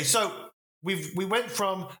 Okay, so we went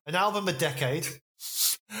from an album a decade,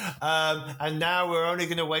 and now we're only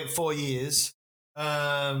going to wait 4 years.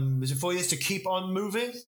 Is it 4 years to keep on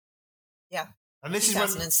moving? Yeah. And this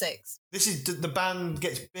 2006. The band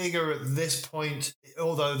gets bigger at this point,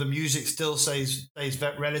 although the music still stays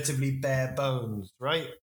relatively bare bones, right?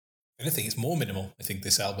 I think it's more minimal, I think,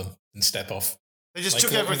 this album than Step Off. They just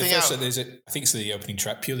took everything out. I think it's the opening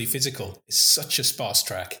track, Purely Physical. It's such a sparse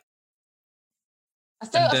track. I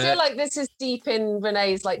feel like this is deep in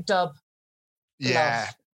Renee's like dub. Yeah.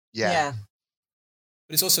 But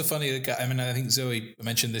it's also funny. I mean, I think Zoe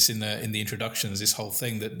mentioned this in the introductions. This whole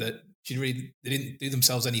thing that they didn't do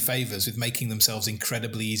themselves any favors with making themselves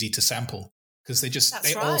incredibly easy to sample, because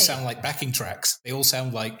they all sound like backing tracks. They all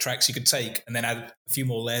sound like tracks you could take and then add a few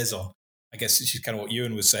more layers on. I guess it's just kind of what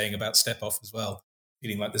Ewan was saying about Step Off as well,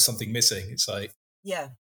 feeling like there's something missing. It's like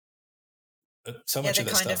so much of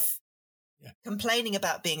that stuff. Complaining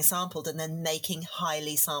about being sampled and then making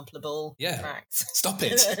highly sampleable tracks. Stop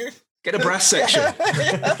it. Get a brass section.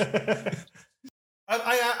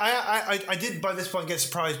 I did by this point get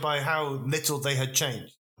surprised by how little they had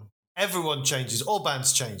changed. Everyone changes. All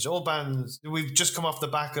bands change. We've just come off the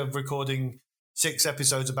back of recording 6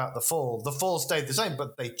 episodes about The Fall. The Fall stayed the same,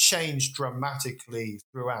 but they changed dramatically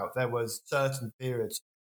throughout. There was certain periods.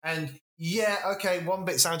 And yeah, okay, one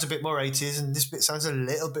bit sounds a bit more 80s and this bit sounds a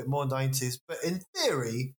little bit more 90s. But in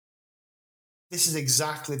theory, this is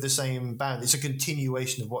exactly the same band. It's a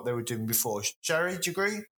continuation of what they were doing before. Sherry, do you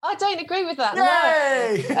agree? I don't agree with that.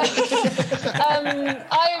 Yay! No.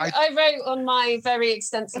 I wrote on my very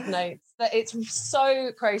extensive notes that it's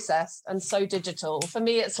so processed and so digital. For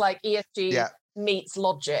me, it's like ESG meets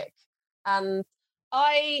Logic. And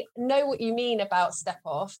I know what you mean about Step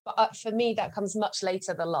Off, but for me, that comes much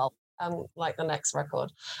later than Lull, like the next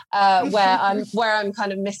record, where I'm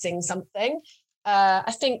kind of missing something.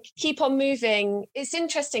 I think Keep On Moving, it's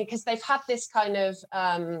interesting because they've had this kind of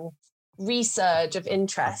resurge of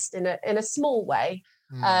interest in a small way,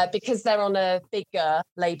 because they're on a bigger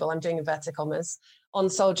label, I'm doing inverted commas, on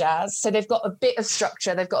Soul Jazz. So they've got a bit of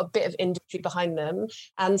structure, they've got a bit of industry behind them.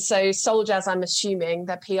 And so Soul Jazz, I'm assuming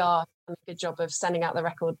their PR done a good job of sending out the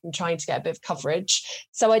record and trying to get a bit of coverage.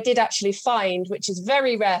 So I did actually find, which is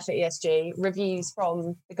very rare for ESG, reviews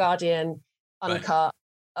from The Guardian, Uncut,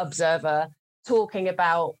 Observer, talking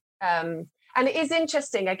about and it is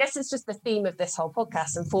interesting. I guess it's just the theme of this whole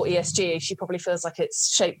podcast, and for ESG, she probably feels like it's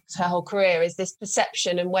shaped her whole career, is this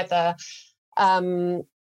perception and whether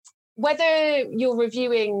you're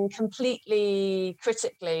reviewing completely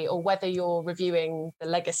critically or whether you're reviewing the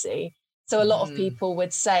legacy. So a lot of people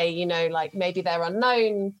would say, you know, like maybe they're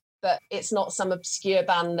unknown, but it's not some obscure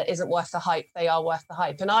band that isn't worth the hype. They are worth the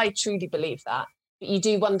hype. And I truly believe that. But you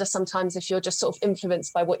do wonder sometimes if you're just sort of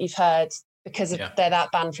influenced by what you've heard because they're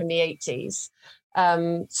that band from the 80s.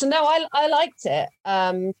 So no, I liked it.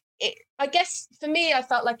 I guess for me, I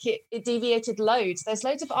felt like it deviated loads. There's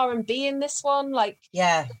loads of R&B in this one, like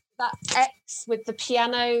that X with the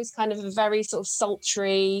pianos, kind of a very sort of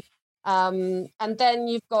sultry. And then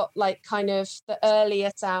you've got like kind of the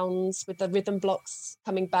earlier sounds with the rhythm blocks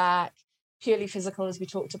coming back, purely physical, as we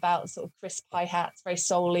talked about, sort of crisp hi-hats, very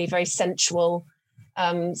soul-y, very sensual.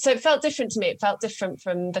 So it felt different to me. It felt different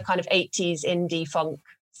from the kind of 80s indie funk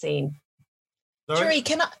scene. Cherie,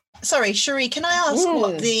 can I ask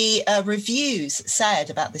what the reviews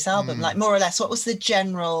said about this album? Like more or less, what was the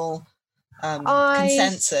general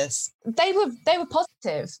consensus? They were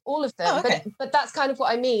positive, all of them. Oh, okay. But that's kind of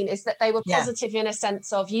what I mean, is that they were positive in a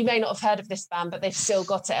sense of, you may not have heard of this band, but they've still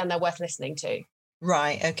got it and they're worth listening to.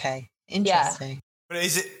 Right. Okay. Interesting. Yeah. But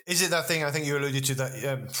is it that thing I think you alluded to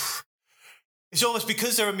that it's almost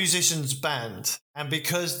because they're a musician's band and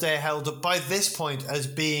because they're held up by this point as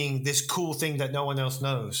being this cool thing that no one else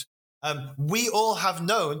knows. We all have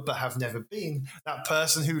known, but have never been, that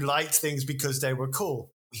person who liked things because they were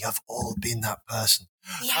cool. We have all been that person.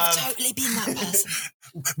 We have totally been that person.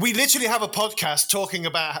 We literally have a podcast talking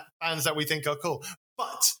about bands that we think are cool.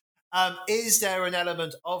 But is there an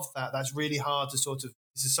element of that that's really hard to sort of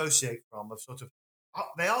disassociate from, of sort of,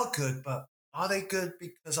 they are good, but are they good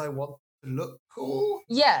because I want to look cool?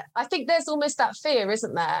 Yeah, I think there's almost that fear,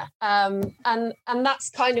 isn't there? And that's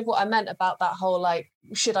kind of what I meant about that whole, like,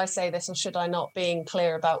 should I say this or should I not, being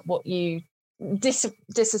clear about what you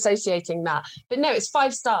disassociating that. But no, it's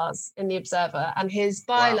 5 stars in the Observer, and his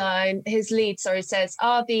byline, his lead, says,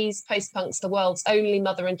 are these post-punks the world's only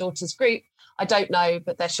mother and daughters group? I don't know,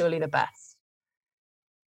 but they're surely the best.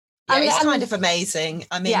 Yeah, it's kind of amazing.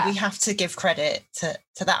 I mean, we have to give credit to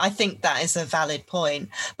that. I think that is a valid point.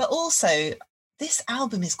 But also, this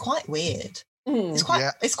album is quite weird. It's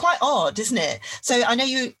quite odd, isn't it? So I know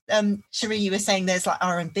you, Cherie, you were saying there's like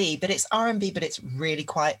R&B, but it's R&B, but it's really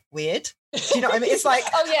quite weird. Do you know what I mean? It's like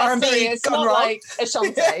R&B it's gone not wrong. Like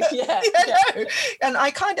Ashanti. No. And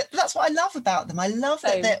I kind of, that's what I love about them. I love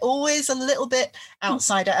that they're always a little bit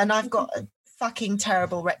outsider, and I've got a fucking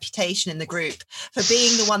terrible reputation in the group for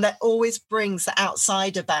being the one that always brings the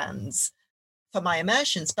outsider bands for my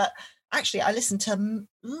immersions. But actually, I listen to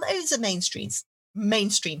loads of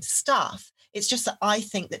mainstream stuff. It's just that I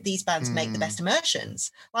think that these bands make the best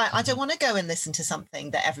immersions. Like, I don't want to go and listen to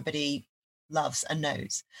something that everybody loves and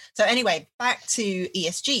knows. So anyway, back to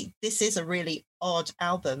ESG. This is a really odd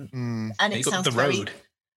album, and it sounds The Road.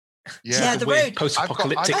 The Road,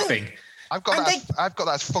 post-apocalyptic thing. I've got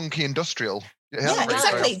that as funky industrial. Yeah,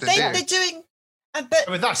 exactly. They're doing. But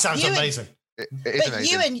I mean, that sounds amazing. It is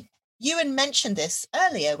amazing. Ewan mentioned this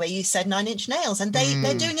earlier, where you said Nine Inch Nails, and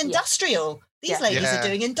they're doing industrial. These ladies are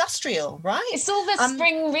doing industrial, right? It's all the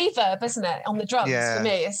spring reverb, isn't it, on the drums? For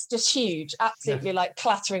me, it's just huge, absolutely like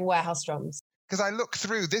clattering warehouse drums. Because I look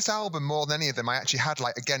through this album more than any of them, I actually had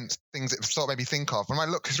like against things that sort of made me think of. When I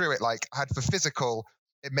look through it, like I had for physical,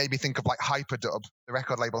 it made me think of like Hyperdub, the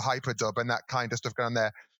record label Hyperdub, and that kind of stuff going on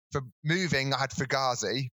there. For moving, I had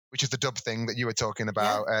Fugazi, which is the dub thing that you were talking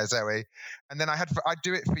about, Zoe. And then I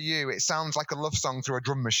Do It For You. It sounds like a love song through a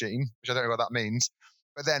drum machine, which I don't know what that means.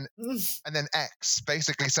 but then and then X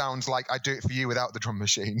basically sounds like I Do It For You without the drum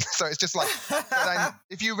machine. So it's just like, but then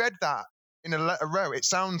if you read that in a row, it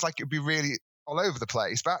sounds like it would be really all over the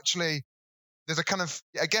place. But actually, there's a kind of,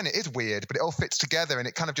 again, it is weird, but it all fits together and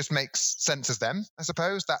it kind of just makes sense as them, I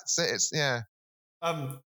suppose. That's it. It's, yeah.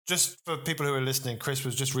 Just for people who are listening, Chris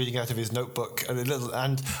was just reading out of his notebook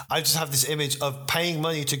and I just have this image of paying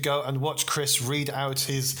money to go and watch Chris read out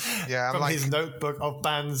his notebook of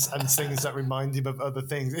bands and things that remind him of other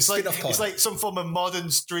things. It's like some form of modern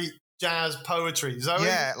street jazz poetry. Zoe?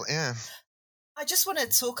 Yeah. I just want to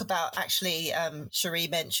talk about, actually, Cherie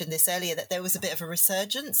mentioned this earlier, that there was a bit of a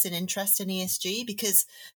resurgence in interest in ESG because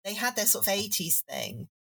they had their sort of 80s thing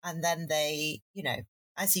and then they,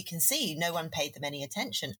 as you can see, no one paid them any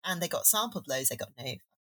attention and they got sampled loads. They got no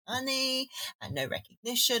money and no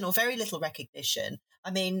recognition or very little recognition. I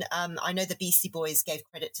mean, I know the Beastie Boys gave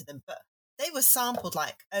credit to them, but they were sampled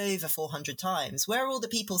like over 400 times. Where are all the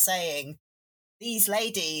people saying, these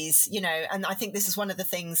ladies, and I think this is one of the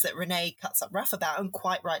things that Renee cuts up rough about, and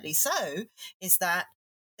quite rightly so, is that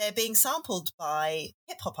they're being sampled by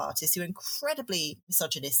hip-hop artists who are incredibly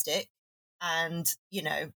misogynistic and,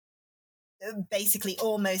 basically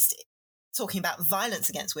almost talking about violence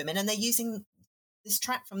against women, and they're using this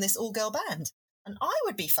track from this all-girl band. And I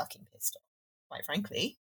would be fucking pissed off, quite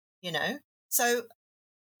frankly, So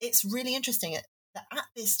it's really interesting that at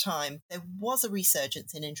this time, there was a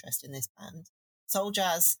resurgence in interest in this band. Soul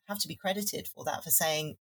Jazz have to be credited for that, for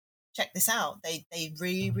saying, check this out. They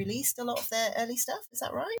re-released a lot of their early stuff. Is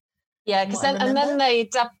that right? Yeah, because then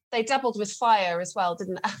they dabbled with Fire as well,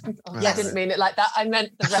 didn't? I didn't mean it like that. I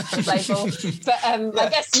meant the record label, but I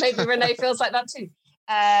guess maybe Renee feels like that too.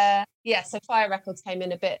 So Fire Records came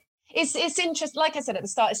in a bit. It's interesting. Like I said at the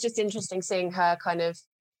start, it's just interesting seeing her kind of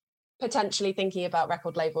potentially thinking about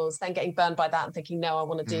record labels, then getting burned by that and thinking, no, I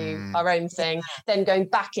want to do our own thing, then going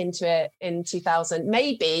back into it in 2000,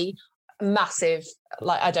 maybe massive,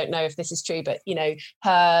 like, I don't know if this is true, but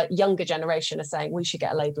her younger generation are saying we should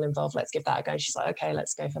get a label involved, let's give that a go. She's like, okay,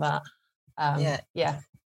 let's go for that. Yeah.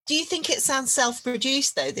 Do you think it sounds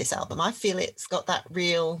self-produced though, this album? I feel it's got that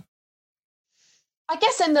real, I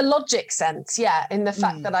guess, in the Logic sense, in the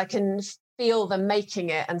fact that I can feel them making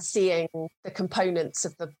it and seeing the components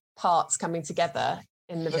of the parts coming together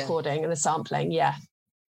in the recording and the sampling.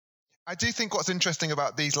 I do think what's interesting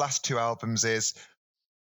about these last two albums is,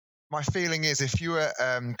 my feeling is, if you were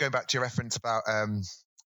going back to your reference about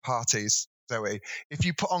parties, Zoe, if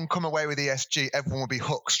you put on Come Away with ESG, everyone will be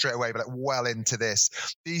hooked straight away, but like well into this.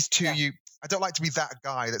 These two, I don't like to be that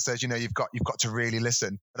guy that says, you've got to really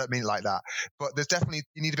listen. I don't mean it like that, but there's definitely,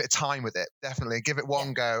 you need a bit of time with it. Definitely give it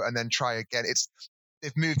one go and then try again.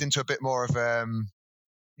 They've moved into a bit more of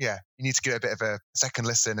you need to give it a bit of a second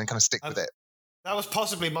listen and kind of stick with it. That was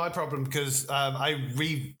possibly my problem because I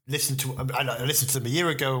listened to them a year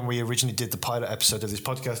ago when we originally did the pilot episode of this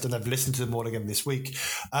podcast, and I've listened to them all again this week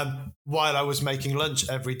while I was making lunch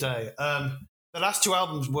every day. The last two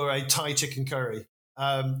albums were a Thai chicken curry,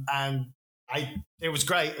 and it was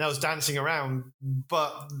great, and I was dancing around,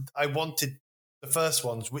 but I wanted the first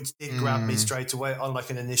ones, which did grab me straight away on like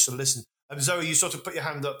an initial listen. Zoe, you sort of put your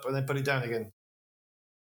hand up and then put it down again.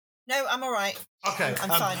 No, I'm all right. Okay. I'm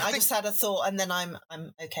fine. I just had a thought and then I'm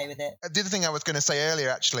okay with it. The other thing I was going to say earlier,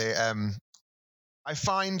 actually, I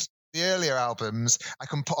find the earlier albums I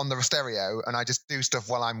can put on the stereo and I just do stuff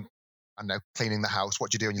while I don't know, cleaning the house.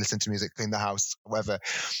 What do you do when you listen to music? Clean the house, whatever.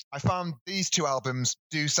 I found these two albums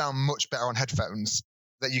do sound much better on headphones,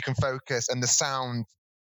 that you can focus and the sound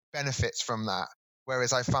benefits from that.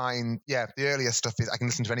 Whereas I find, the earlier stuff is I can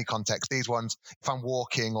listen to any context. These ones, if I'm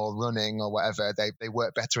walking or running or whatever, they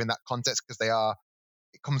work better in that context because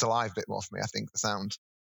it comes alive a bit more for me, I think, the sound.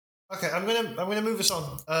 Okay, I'm gonna move us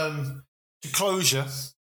on to Closure.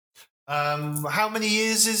 How many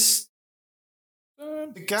years is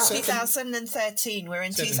the gap? 2013. We're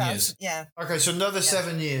in 2000. Years. Yeah. Okay, so another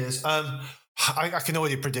 7 years. I can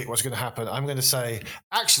already predict what's going to happen. I'm going to say,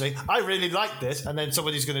 actually, I really like this, and then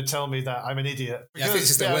somebody's going to tell me that I'm an idiot. I think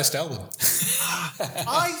it's their worst album.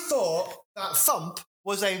 I thought that Thump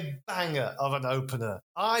was a banger of an opener.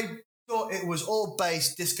 I thought it was all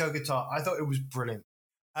bass, disco guitar. I thought it was brilliant.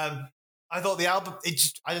 I thought the album,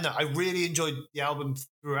 I don't know, I really enjoyed the album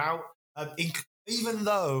throughout, even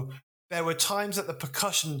though there were times that the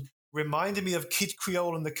percussion reminded me of Kid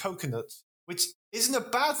Creole and the Coconuts, which isn't a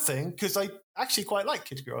bad thing because I actually quite like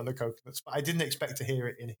Kid Creole and the Coconuts, but I didn't expect to hear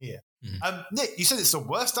it in here. Nick, you said it's the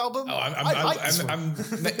worst album? Oh,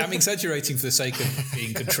 I'm exaggerating for the sake of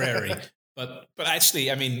being contrary. But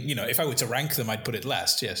actually, I mean, if I were to rank them, I'd put it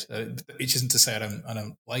last, yes. It isn't to say I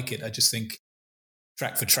don't like it. I just think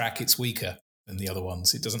track for track, it's weaker. than the other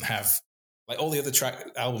ones. It doesn't have, like, all the other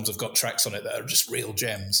albums have got tracks on it that are just real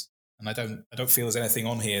gems, and I don't feel there's anything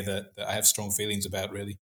on here that I have strong feelings about,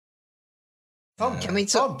 really. Tom, Can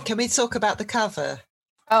we talk about the cover?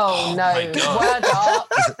 Oh, no, my God. word art.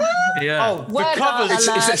 Yeah. Oh, the Word cover. art It's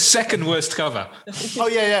alert. the second worst cover. Oh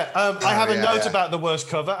yeah. I have a yeah, note yeah. about the worst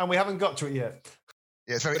cover, and we haven't got to it yet.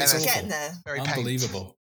 Yeah, it's very But it's NF, awful. Getting there. very paint.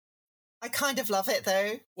 Unbelievable. I kind of love it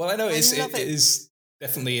though. Well, I know I it love it. is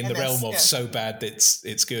definitely in the MS, realm of yeah. so bad that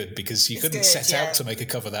it's good, because you It's couldn't good, set yeah. out to make a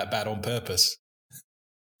cover that bad on purpose.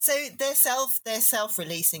 So they're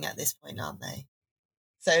self-releasing at this point, aren't they?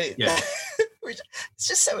 So Yeah. it's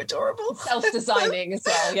just so adorable. Self-designing as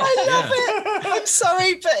well. Yeah. I love it. I'm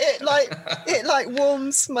sorry, but it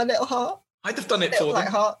warms my little heart. I'd have done it Little for black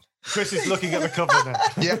them. heart. Chris is looking at the cover now.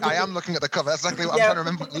 Yeah, I am looking at the cover. That's exactly what Yeah. I'm trying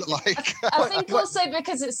to remember what it looked like. I think also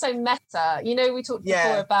because it's so meta, we talked Yeah.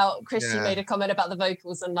 before about, Chris, you Yeah. made a comment about the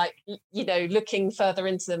vocals and looking further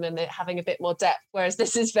into them and it having a bit more depth. Whereas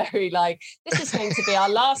this is very this is going to be our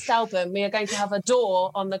last album. We are going to have a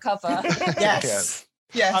door on the cover. Yes.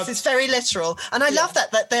 Yes, it's very literal. And I love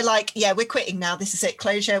that they're like, yeah, we're quitting now. This is it.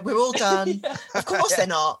 Closure. We're all done. Of course they're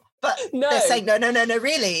not. But No. they're saying, no,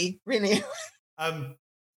 really.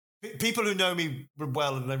 People who know me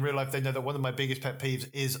well and in real life, they know that one of my biggest pet peeves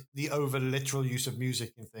is the over literal use of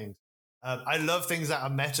music in things. I love things that are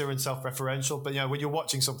meta and self-referential, but when you're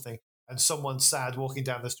watching something and someone's sad walking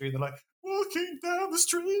down the street, they're like, walking down the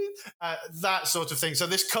street, that sort of thing. So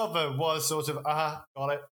this cover was sort of, got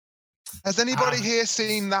it. Has anybody here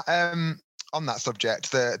seen that on that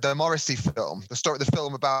subject, the Morrissey film, the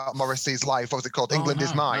film about Morrissey's life? What was it called? England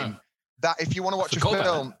is Mine. No. That if you want to watch a forgot about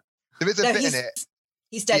film, there is a bit in it.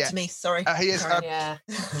 He's dead Yeah. to me. Sorry. He is. Sorry. Yeah.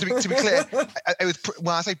 To be clear, it was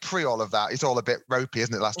when I say pre all of that, it's all a bit ropey,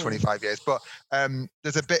 isn't it? The last 25 years, but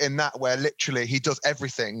there's a bit in that where literally he does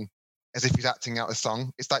everything as if he's acting out a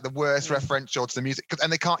song. It's like the worst referential to the music,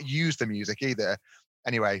 and they can't use the music either.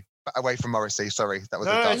 Anyway, away from Morrissey. Sorry, that was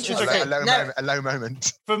a low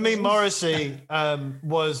moment. For me, Morrissey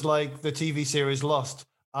was like the TV series Lost.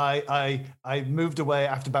 I moved away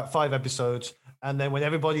after about 5 episodes, and then when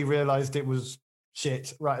everybody realized it was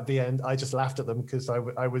shit right at the end, I just laughed at them because I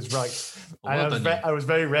was right. Well and done, I was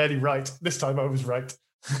very rarely right. This time I was right.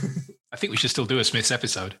 I think we should still do a Smiths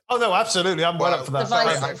episode. Oh no, absolutely. I'm well up for that.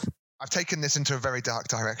 Divisive. I've taken this into a very dark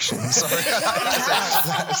direction. Sorry.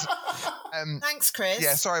 Thanks, Chris.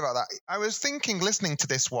 Yeah, sorry about that. I was thinking, listening to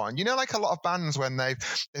this one, like a lot of bands when they've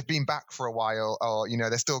been back for a while, or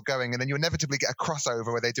they're still going, and then you inevitably get a crossover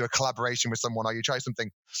where they do a collaboration with someone or you try something.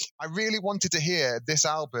 I really wanted to hear this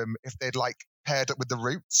album if they'd paired up with The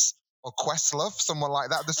Roots or Questlove, someone like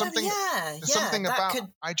that. There's something. There's something about.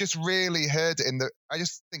 I just really heard it I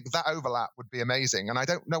just think that overlap would be amazing, and I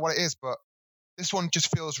don't know what it is, but this one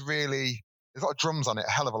just feels really. There's a lot of drums on it,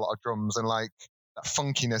 a hell of a lot of drums, and that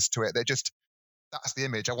funkiness to it. That's the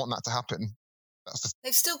image. I want that to happen.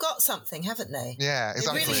 They've still got something, haven't they? Yeah,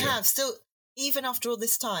 exactly. They really have. Still, even after all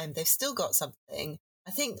this time, they've still got something.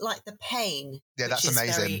 I think the Pain. Yeah, that's which is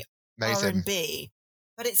amazing. Very Amazing. R&B,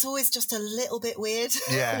 but it's always just a little bit weird.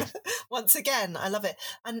 Yeah. Once again, I love it,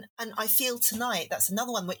 and I feel Tonight. That's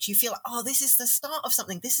another one which you feel this is the start of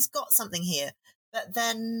something. This has got something here, but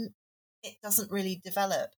then it doesn't really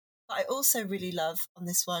develop. But I also really love on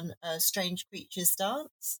this one, Strange Creatures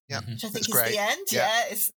Dance, which I think is great. the end. Yeah.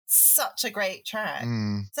 It's such a great track.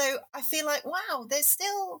 So I feel wow, there's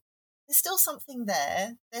still something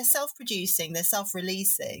there. They're self-producing, they're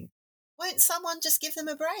self-releasing. Won't someone just give them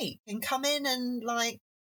a break and come in and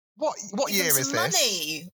what year give them is some this?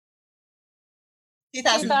 money?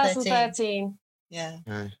 2013. Yeah.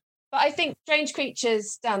 But I think Strange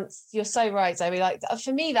Creatures Dance, you're so right, Zoe.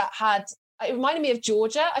 For me, it reminded me of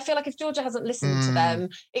Georgia. I feel like if Georgia hasn't listened to them,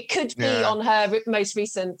 it could be on her most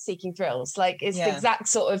recent Seeking Thrills. It's the exact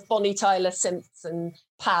sort of Bonnie Tyler synths and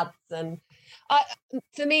pads. And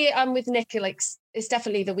for me, I'm with Nick. It's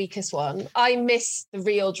definitely the weakest one. I miss the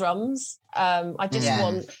real drums. I just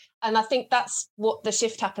want, and I think that's what the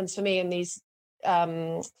shift happens for me in these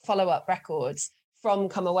follow-up records from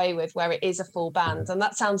Come Away With, where it is a full band, and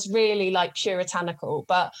that sounds really puritanical,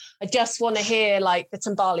 but I just want to hear the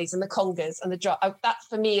timbales and the congas and the drum. That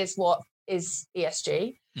for me is what is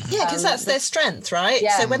ESG. Yeah, because that's their strength, right?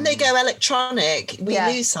 Yeah. So when they go electronic, we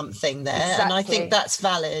lose something there, and I think that's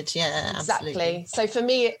valid. Yeah, exactly. Absolutely. So for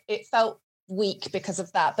me, it felt weak because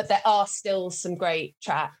of that, but there are still some great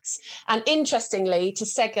tracks. And interestingly, to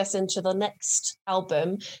seg us into the next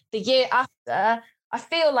album, the year after, I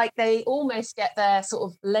feel like they almost get their sort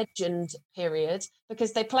of legend period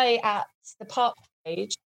because they play at the Park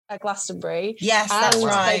stage at Glastonbury. Yes, and that's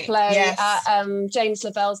right. they play Yes. at James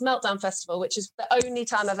Lavell's Meltdown Festival, which is the only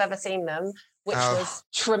time I've ever seen them, which was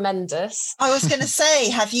tremendous. I was going to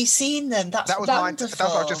say, have you seen them? That was wonderful. That's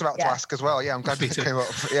what I was just about to ask as well. Yeah, I'm glad Me it too. came up.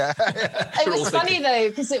 Yeah. It was funny though,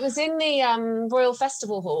 because it was in the Royal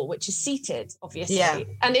Festival Hall, which is seated, obviously. Yeah.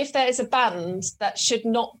 And if there is a band that should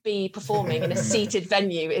not be performing in a seated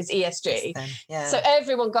venue, is ESG. Yeah. So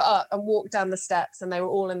everyone got up and walked down the steps, and they were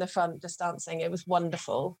all in the front just dancing. It was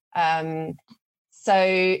wonderful.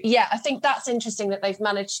 So yeah, I think that's interesting that they've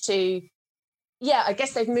managed to. Yeah, I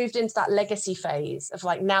guess they've moved into that legacy phase of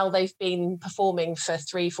like, now they've been performing for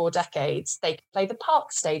 3-4 decades. They play the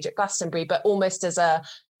Park stage at Glastonbury, but almost as a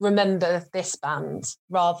remember this band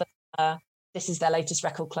rather than this is their latest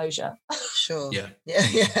record closure. Sure.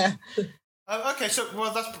 Yeah. Okay, so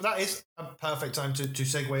that is a perfect time to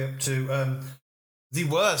segue up to the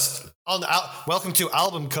worst. Welcome to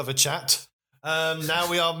album cover chat. Now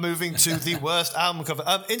we are moving to the worst album cover.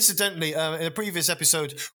 Incidentally, in a previous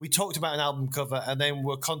episode, we talked about an album cover and then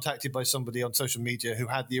were contacted by somebody on social media who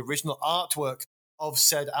had the original artwork of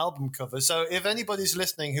said album cover. So if anybody's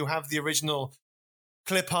listening who have the original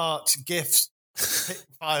clip art GIFs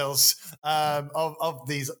files of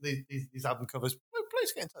these album covers,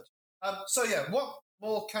 please get in touch. So yeah, what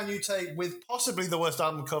more can you take with possibly the worst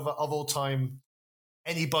album cover of all time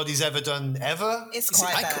anybody's ever done ever? It's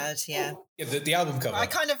quite bad, yeah. The album cover. I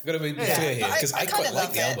kind of... I've got to be clear here, because I quite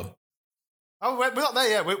like the album. Oh, we're not there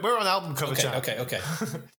yet. We're on album cover chat. Okay.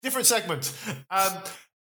 Different segment. I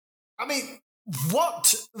mean,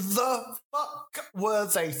 what the fuck were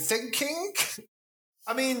they thinking?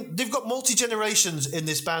 I mean, they've got multi-generations in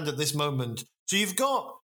this band at this moment. So you've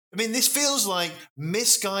got... I mean, this feels like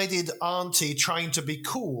misguided auntie trying to be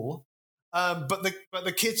cool. But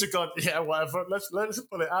the kids have gone, yeah, whatever. Let's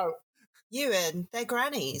pull it out. Ewan, they're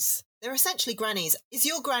grannies. They're essentially grannies. Is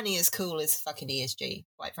your granny as cool as fucking ESG?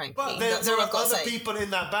 Quite frankly, But there are other people in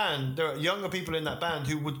that band. There are younger people in that band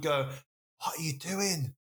who would go, "What are you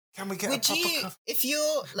doing? Can we get a proper?"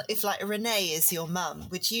 If like Renee is your mum,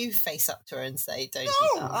 would you face up to her and say, "Don't do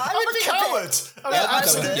No, that"? I'm a coward.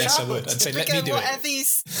 Yes, I would. I'd say, let me do it.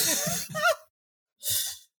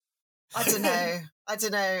 I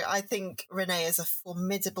don't know. I think Renee is a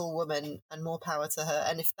formidable woman and more power to her.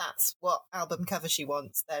 And if that's what album cover she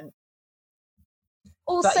wants, then...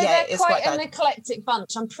 Also, they're quite an eclectic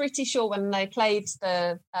bunch. I'm pretty sure when they played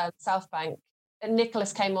the South Bank,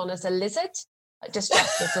 Nicholas came on as a lizard, just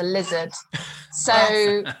dressed as a lizard.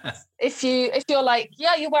 So if you're like,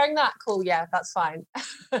 yeah, you're wearing that, cool, yeah, that's fine.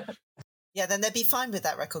 Yeah, then they'd be fine with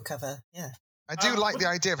that record cover, yeah. I do like the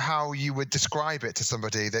idea of how you would describe it to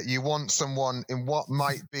somebody, that you want someone in what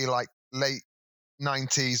might be like late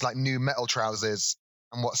 90s, like new metal trousers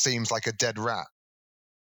and what seems like a dead rat.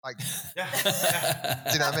 Like, do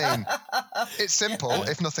you know what I mean? It's simple,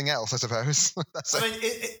 if nothing else, I suppose. I mean,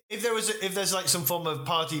 if there's like some form of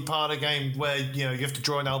party game where, you know, you have to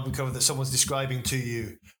draw an album cover that someone's describing to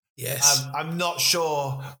you. Yes. I'm not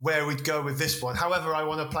sure where we'd go with this one. However, I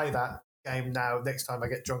want to play that game now next time I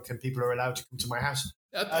get drunk and people are allowed to come to my house.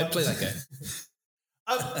 I'd play that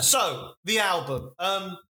game. So the album,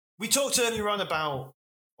 we talked earlier on about,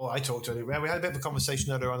 or I talked earlier, we had a bit of a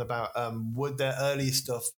conversation earlier on about would their early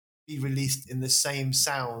stuff be released in the same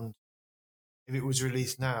sound if it was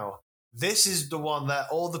released now. This is the one that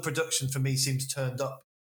all the production for me seems turned up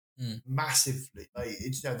massively. Like,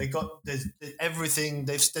 it's, you know, there's everything,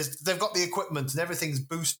 they've got the equipment and everything's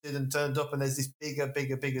boosted and turned up, and there's this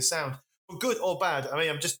bigger sound. But good or bad, I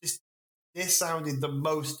mean, this sounded the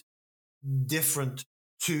most different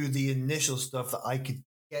to the initial stuff that I could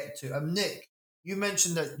get to. Nick, you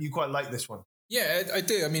mentioned that you quite like this one. Yeah, I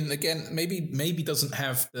do. I mean, again, maybe doesn't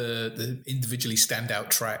have the individually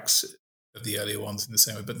standout tracks of the earlier ones in the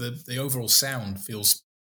same way, but the overall sound feels,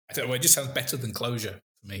 I don't know, it just sounds better than Closure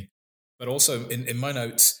for me. But also in my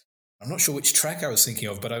notes, I'm not sure which track I was thinking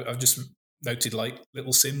of, but I've just noted like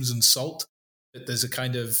Little Sims and Salt, that there's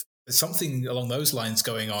something along those lines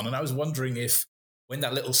going on. And I was wondering if when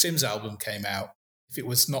that Little Sims album came out, if it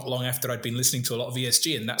was not long after I'd been listening to a lot of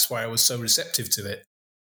ESG, and that's why I was so receptive to it.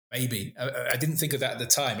 Maybe. I didn't think of that at the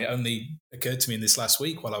time. It only occurred to me in this last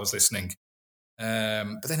week while I was listening.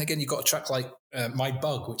 But then again, you've got a track like My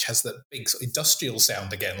Bug, which has that big sort of industrial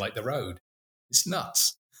sound again, like The Road. It's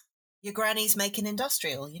nuts. Your granny's making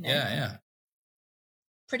industrial, you know. Yeah.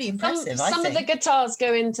 Pretty impressive, Some of the guitars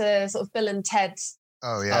go into sort of Bill and Ted.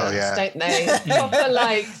 Oh, yeah. Don't they? Proper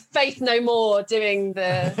like Faith No More doing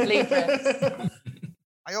the lead riff.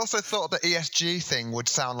 I also thought the ESG thing would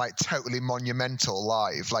sound like totally monumental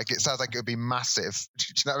live. Like, it sounds like it would be massive. Do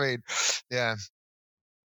you know what I mean? Yeah.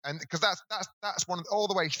 And because that's one of, all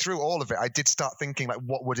the way through all of it, I did start thinking like,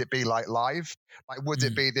 what would it be like live? Like, would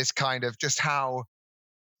it be this kind of just how?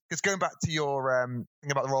 Because going back to your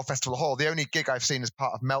thing about the Royal Festival Hall, the only gig I've seen as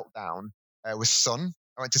part of Meltdown was Sun.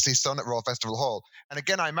 I went to see Sun at Royal Festival Hall, and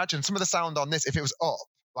again, I imagine some of the sound on this, if it was up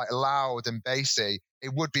like loud and bassy,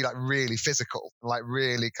 it would be like really physical, like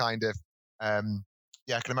really kind of I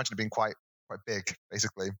can imagine it being quite big,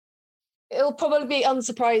 basically. It'll probably be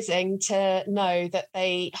unsurprising to know that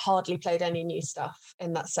they hardly played any new stuff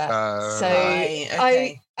in that set. So right,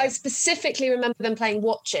 okay. I specifically remember them playing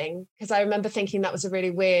Watching, because I remember thinking that was a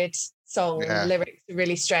really weird song and the lyrics are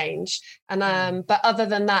really strange. And but other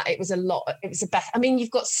than that, it was a lot. It was a best. I mean, you've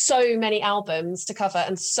got so many albums to cover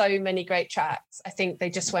and so many great tracks. I think they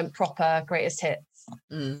just went proper greatest hits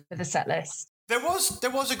with the set list. There was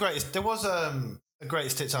a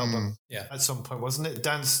greatest hits album at some point, wasn't it?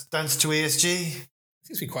 Dance to ESG. There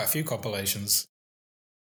seems to be quite a few compilations.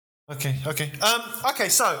 Okay.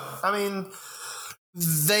 So I mean,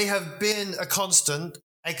 they have been a constant,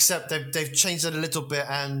 except they've changed it a little bit.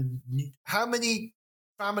 And how many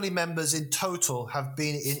family members in total have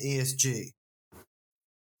been in ESG?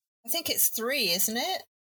 I think it's 3, isn't it?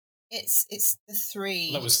 It's the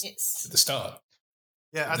 3. That was at the start.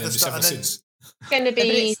 Yeah, at the start. And then, it's going to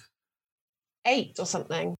be 8 or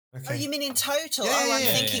something. Okay. Oh, you mean in total? I'm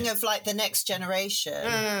thinking of like the next generation.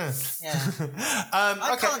 Yeah.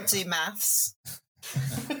 I can't do maths.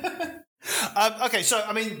 Okay, so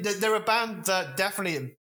I mean, they're a band that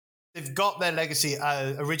definitely they've got their legacy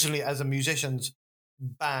originally as a musicians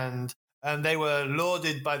band, and they were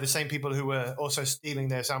lauded by the same people who were also stealing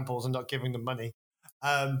their samples and not giving them money.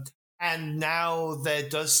 And now there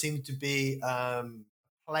does seem to be a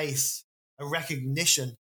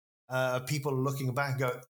recognition. People looking back and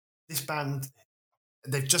go, this band,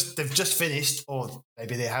 they've just finished, or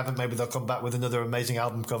maybe they haven't. Maybe they'll come back with another amazing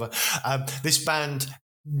album cover. This band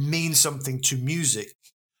means something to music,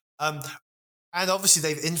 and obviously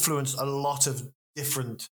they've influenced a lot of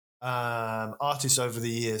different artists over the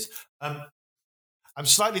years. I'm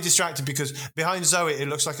slightly distracted because behind Zoe, it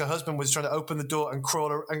looks like her husband was trying to open the door and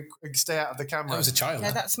crawl and stay out of the camera. That was a child.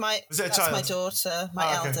 Yeah, that's my daughter,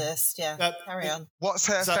 my eldest. Yeah, carry on. What's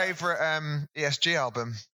her favourite ESG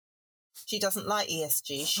album? She doesn't like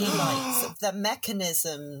ESG. She likes the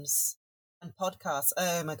Mechanisms and podcasts.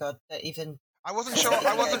 Oh my God, don't even. I wasn't sure.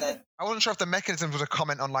 I wasn't sure if the Mechanisms was a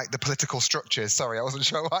comment on like the political structures. Sorry, I wasn't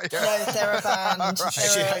sure why. No, they're a band.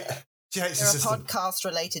 Right. They're a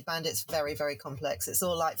podcast-related band. It's very, very complex. It's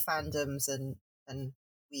all like fandoms and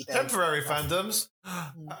temporary fandoms.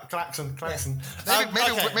 Klaxon.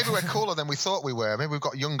 Maybe we're cooler than we thought we were. Maybe we've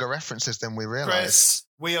got younger references than we realised. Chris,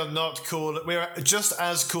 we are not cool. We're just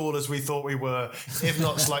as cool as we thought we were, if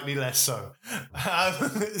not slightly less so.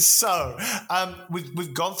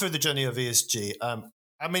 We've gone through the journey of ESG.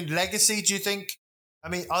 I mean, legacy. Do you think? I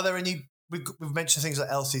mean, are there any? We've mentioned things like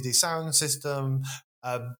LCD Sound System.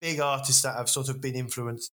 Big artists that have sort of been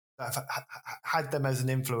influenced, that have had them as an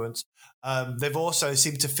influence. They've also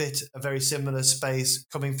seemed to fit a very similar space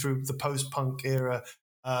coming through the post-punk era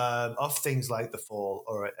of things like The Fall,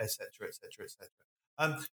 or et cetera, et cetera, et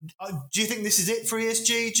cetera. Do you think this is it for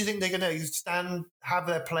ESG? Do you think they're going to have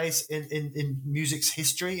their place in music's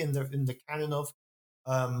history, in the canon of,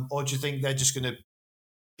 or do you think they're just going to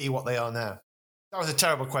be what they are now? That was a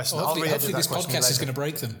terrible question. Well, hopefully this podcast is going to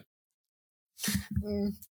break them.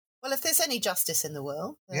 Well, if there's any justice in the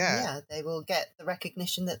world, then they will get the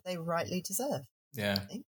recognition that they rightly deserve. Yeah.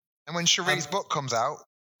 And when Cherie's book comes out,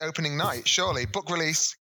 opening night, surely book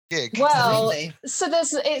release gig. Well, so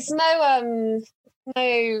it's no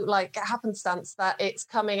like happenstance that it's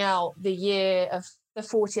coming out the year of the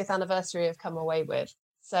 40th anniversary of Come Away With.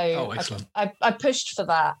 So excellent. I pushed for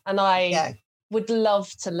that, and I would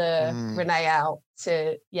love to lure Renee out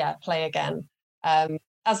to play again.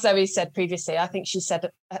 As Zoe said previously, I think she said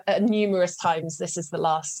numerous times, this is the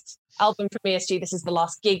last album from ESG, this is the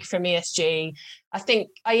last gig from ESG. I think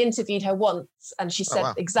I interviewed her once and she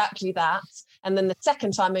said exactly that. And then the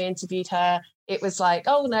second time I interviewed her, it was like,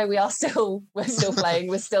 oh no, we're still playing,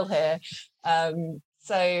 we're still here.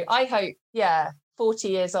 So I hope, 40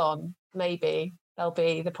 years on, maybe there'll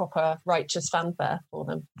be the proper righteous fanfare for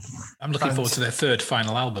them. I'm looking forward to their third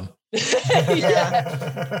final album.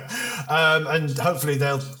 And hopefully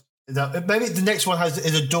they'll maybe the next one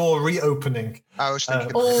is a door reopening. I was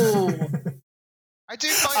thinking I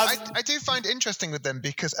do find interesting with them,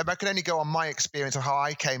 because I can only go on my experience of how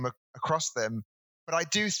I came across them, but I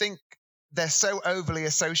do think they're so overly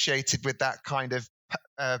associated with that kind of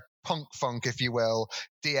punk funk, if you will,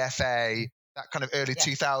 DFA, that kind of early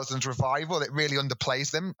 2000s revival that really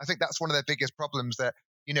underplays them. I think that's one of their biggest problems, that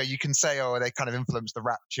you can say, oh, they kind of influenced the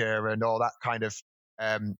Rapture and all that kind of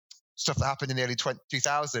stuff that happened in the early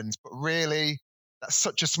 2000s, but really that's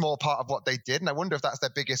such a small part of what they did. And I wonder if that's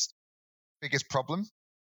their biggest problem.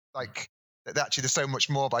 Like, that actually there's so much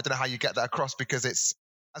more, but I don't know how you get that across, because it's,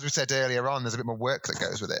 as we said earlier on, there's a bit more work that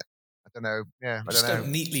goes with it. I don't know. Yeah, I don't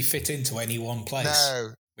neatly fit into any one place.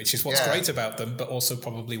 No. Which is what's great about them, but also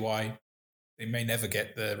probably why they may never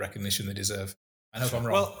get the recognition they deserve. I hope I'm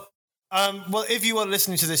wrong. Well, if you are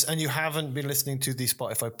listening to this and you haven't been listening to the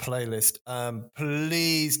Spotify playlist,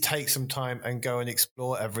 please take some time and go and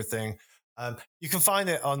explore everything. You can find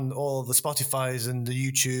it on all the Spotifys and the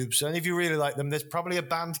YouTubes. And if you really like them, there's probably a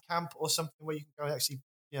Bandcamp or something where you can go and actually,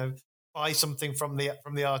 buy something from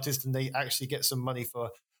the artist, and they actually get some money for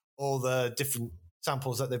all the different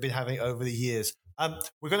samples that they've been having over the years.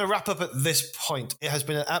 We're going to wrap up at this point. It has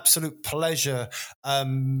been an absolute pleasure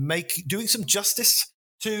doing some justice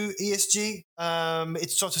to ESG.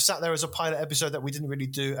 It sort of sat there as a pilot episode that we didn't really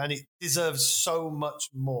do, and it deserves so much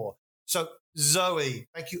more. So, Zoe,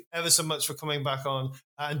 thank you ever so much for coming back on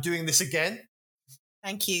and doing this again.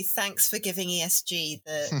 Thank you. Thanks for giving ESG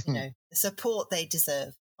the support they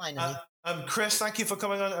deserve. Finally, Chris, thank you for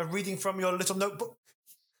coming on and reading from your little notebook.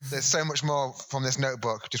 There's so much more from this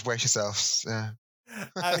notebook. Just brace yourselves. Yeah.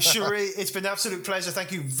 Cherie, it's been an absolute pleasure.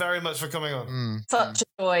 Thank you very much for coming on. Such a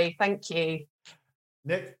joy. Thank you.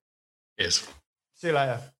 Nick? Yes. See you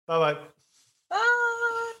later. Bye-bye. Bye.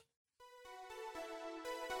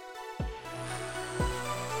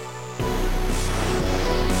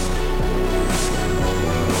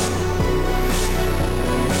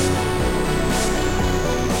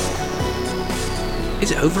 Is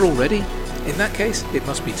it over already? In that case, it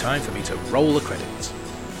must be time for me to roll the credits.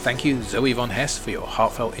 Thank you, Zoe von Hess, for your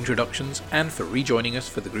heartfelt introductions and for rejoining us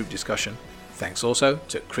for the group discussion. Thanks also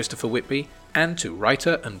to Christopher Whitby and to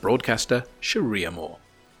writer and broadcaster Sharia Moore.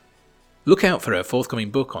 Look out for her forthcoming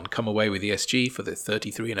book on Come Away with ESG for the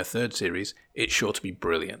 33 1/3 series. It's sure to be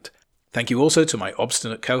brilliant. Thank you also to my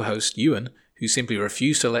obstinate co-host Ewan, who simply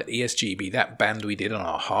refused to let ESG be that band we did on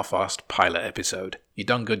our half-assed pilot episode. You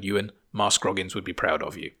done good, Ewan. Mar Scroggins would be proud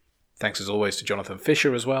of you. Thanks as always to Jonathan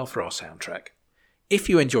Fisher as well for our soundtrack. If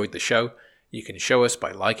you enjoyed the show, you can show us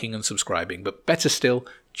by liking and subscribing, but better still,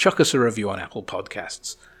 chuck us a review on Apple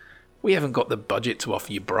Podcasts. We haven't got the budget to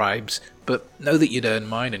offer you bribes, but know that you'd earn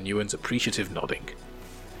mine and Ewan's appreciative nodding.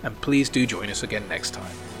 And please do join us again next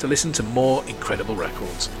time to listen to more incredible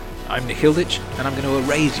records. I'm Nick Hilditch, and I'm going to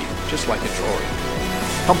erase you just like a drawing.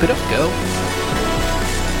 Pump it up, girl!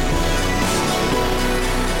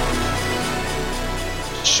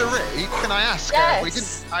 Cherie, can I ask?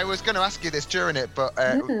 Yes. I was going to ask you this during it, but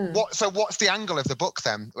what's the angle of the book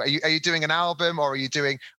then? Are you doing an album, or are you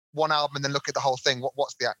doing one album and then look at the whole thing?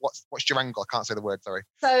 What's your angle? I can't say the word. Sorry.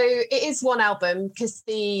 So it is one album, because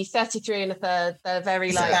the 33 1/3, they're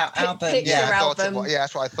very picture album. Yeah,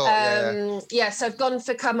 that's what I thought. So I've gone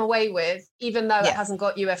for Come Away With, even though it hasn't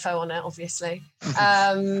got UFO on it, obviously.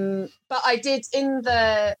 But I did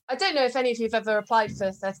I don't know if any of you've ever applied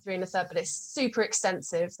for 33 1/3, but it's super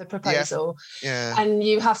extensive, the proposal. Yeah. And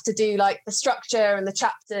you have to do like the structure and the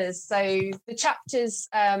chapters. So the chapters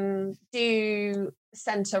do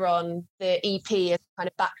center on the EP as kind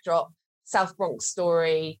of backdrop, South Bronx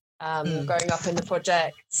story, growing up in the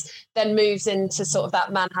projects, then moves into sort of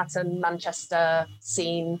that Manhattan, Manchester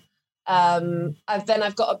scene. I've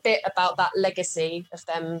got a bit about that legacy of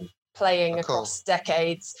them playing across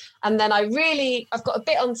decades. And then I've got a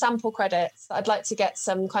bit on sample credits that I'd like to get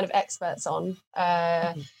some kind of experts on.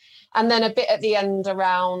 And then a bit at the end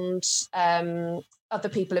around other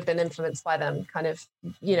people have been influenced by them, kind of,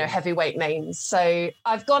 heavyweight names. So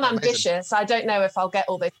I've gone ambitious. I don't know if I'll get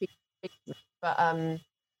all those people, but I'm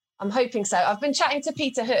hoping so. I've been chatting to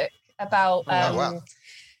Peter Hook about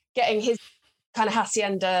getting his kind of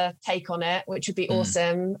hacienda take on it, which would be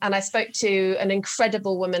awesome. And I spoke to an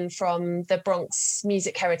incredible woman from the Bronx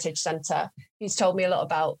Music Heritage Centre who's told me a lot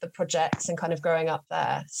about the projects and kind of growing up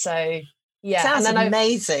there. So yeah, sounds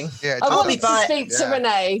amazing. I wanted to speak to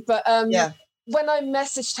Renee, but when I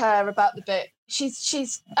messaged her about the bit,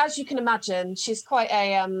 she's as you can imagine, she's quite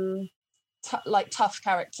a tough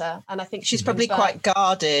character, and I think she's probably quite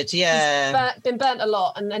guarded. Yeah, she's been burnt a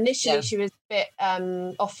lot, and initially she was a bit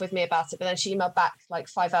off with me about it, but then she emailed back like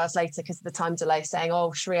 5 hours later because of the time delay, saying,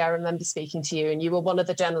 "Oh, Cherie, I remember speaking to you, and you were one of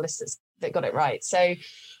the journalists that got it right." So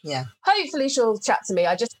yeah, hopefully she'll chat to me.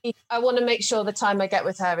 I want to make sure the time I get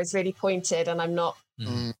with her is really pointed, and I'm not,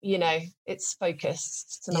 it's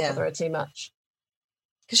focused to not bother her too much.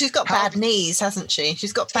 Because she's got bad knees, hasn't she?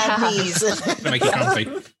 She's got bad knees. Make it comfy.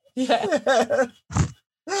 Yeah.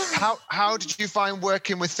 How did you find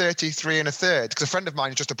working with 33 and a third? Because a friend of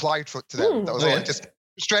mine just applied to them. That was just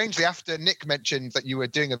strangely after Nick mentioned that you were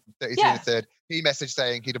doing a 33 and a third. He messaged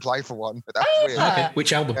saying he'd applied for one, but that's weird. Okay.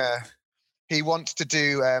 Which album? He wants to do.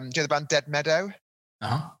 Do you know the band Dead Meadow?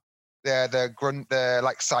 They're the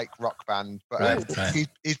like psych rock band, but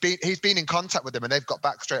he's been in contact with them, and they've got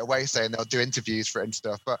back straight away saying they'll do interviews for it and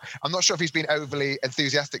stuff. But I'm not sure if he's been overly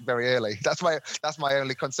enthusiastic very early. That's my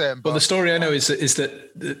only concern. Well, the story I know is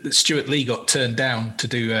that Stuart Lee got turned down to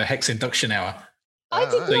do a Hex induction hour. I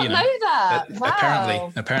did not know that.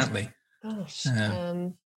 Wow. Apparently. Gosh.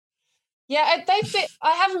 I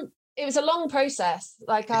haven't. It was a long process.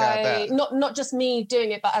 Like not just me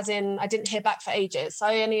doing it, but as in I didn't hear back for ages. So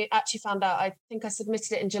I only actually found out. I think I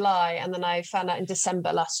submitted it in July, and then I found out in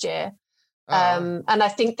December last year. And I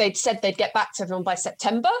think they'd said they'd get back to everyone by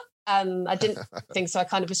September. I didn't think so. I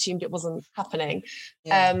kind of assumed it wasn't happening.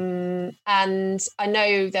 And I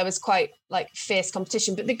know there was quite like fierce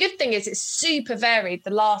competition. But the good thing is it's super varied.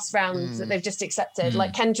 The last round that they've just accepted,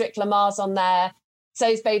 like Kendrick Lamar's on there.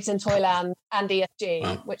 So's Babes in Toyland and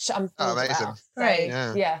ESG, which I'm amazing. About. Great.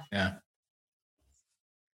 Yeah.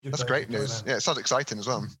 That's great news. Yeah, it sounds exciting as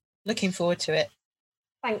well. Looking forward to it.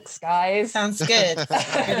 Thanks, guys. Sounds good.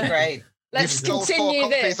 Really great. Let's continue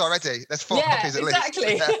this already. There's 4 copies at least.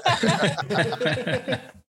 Exactly.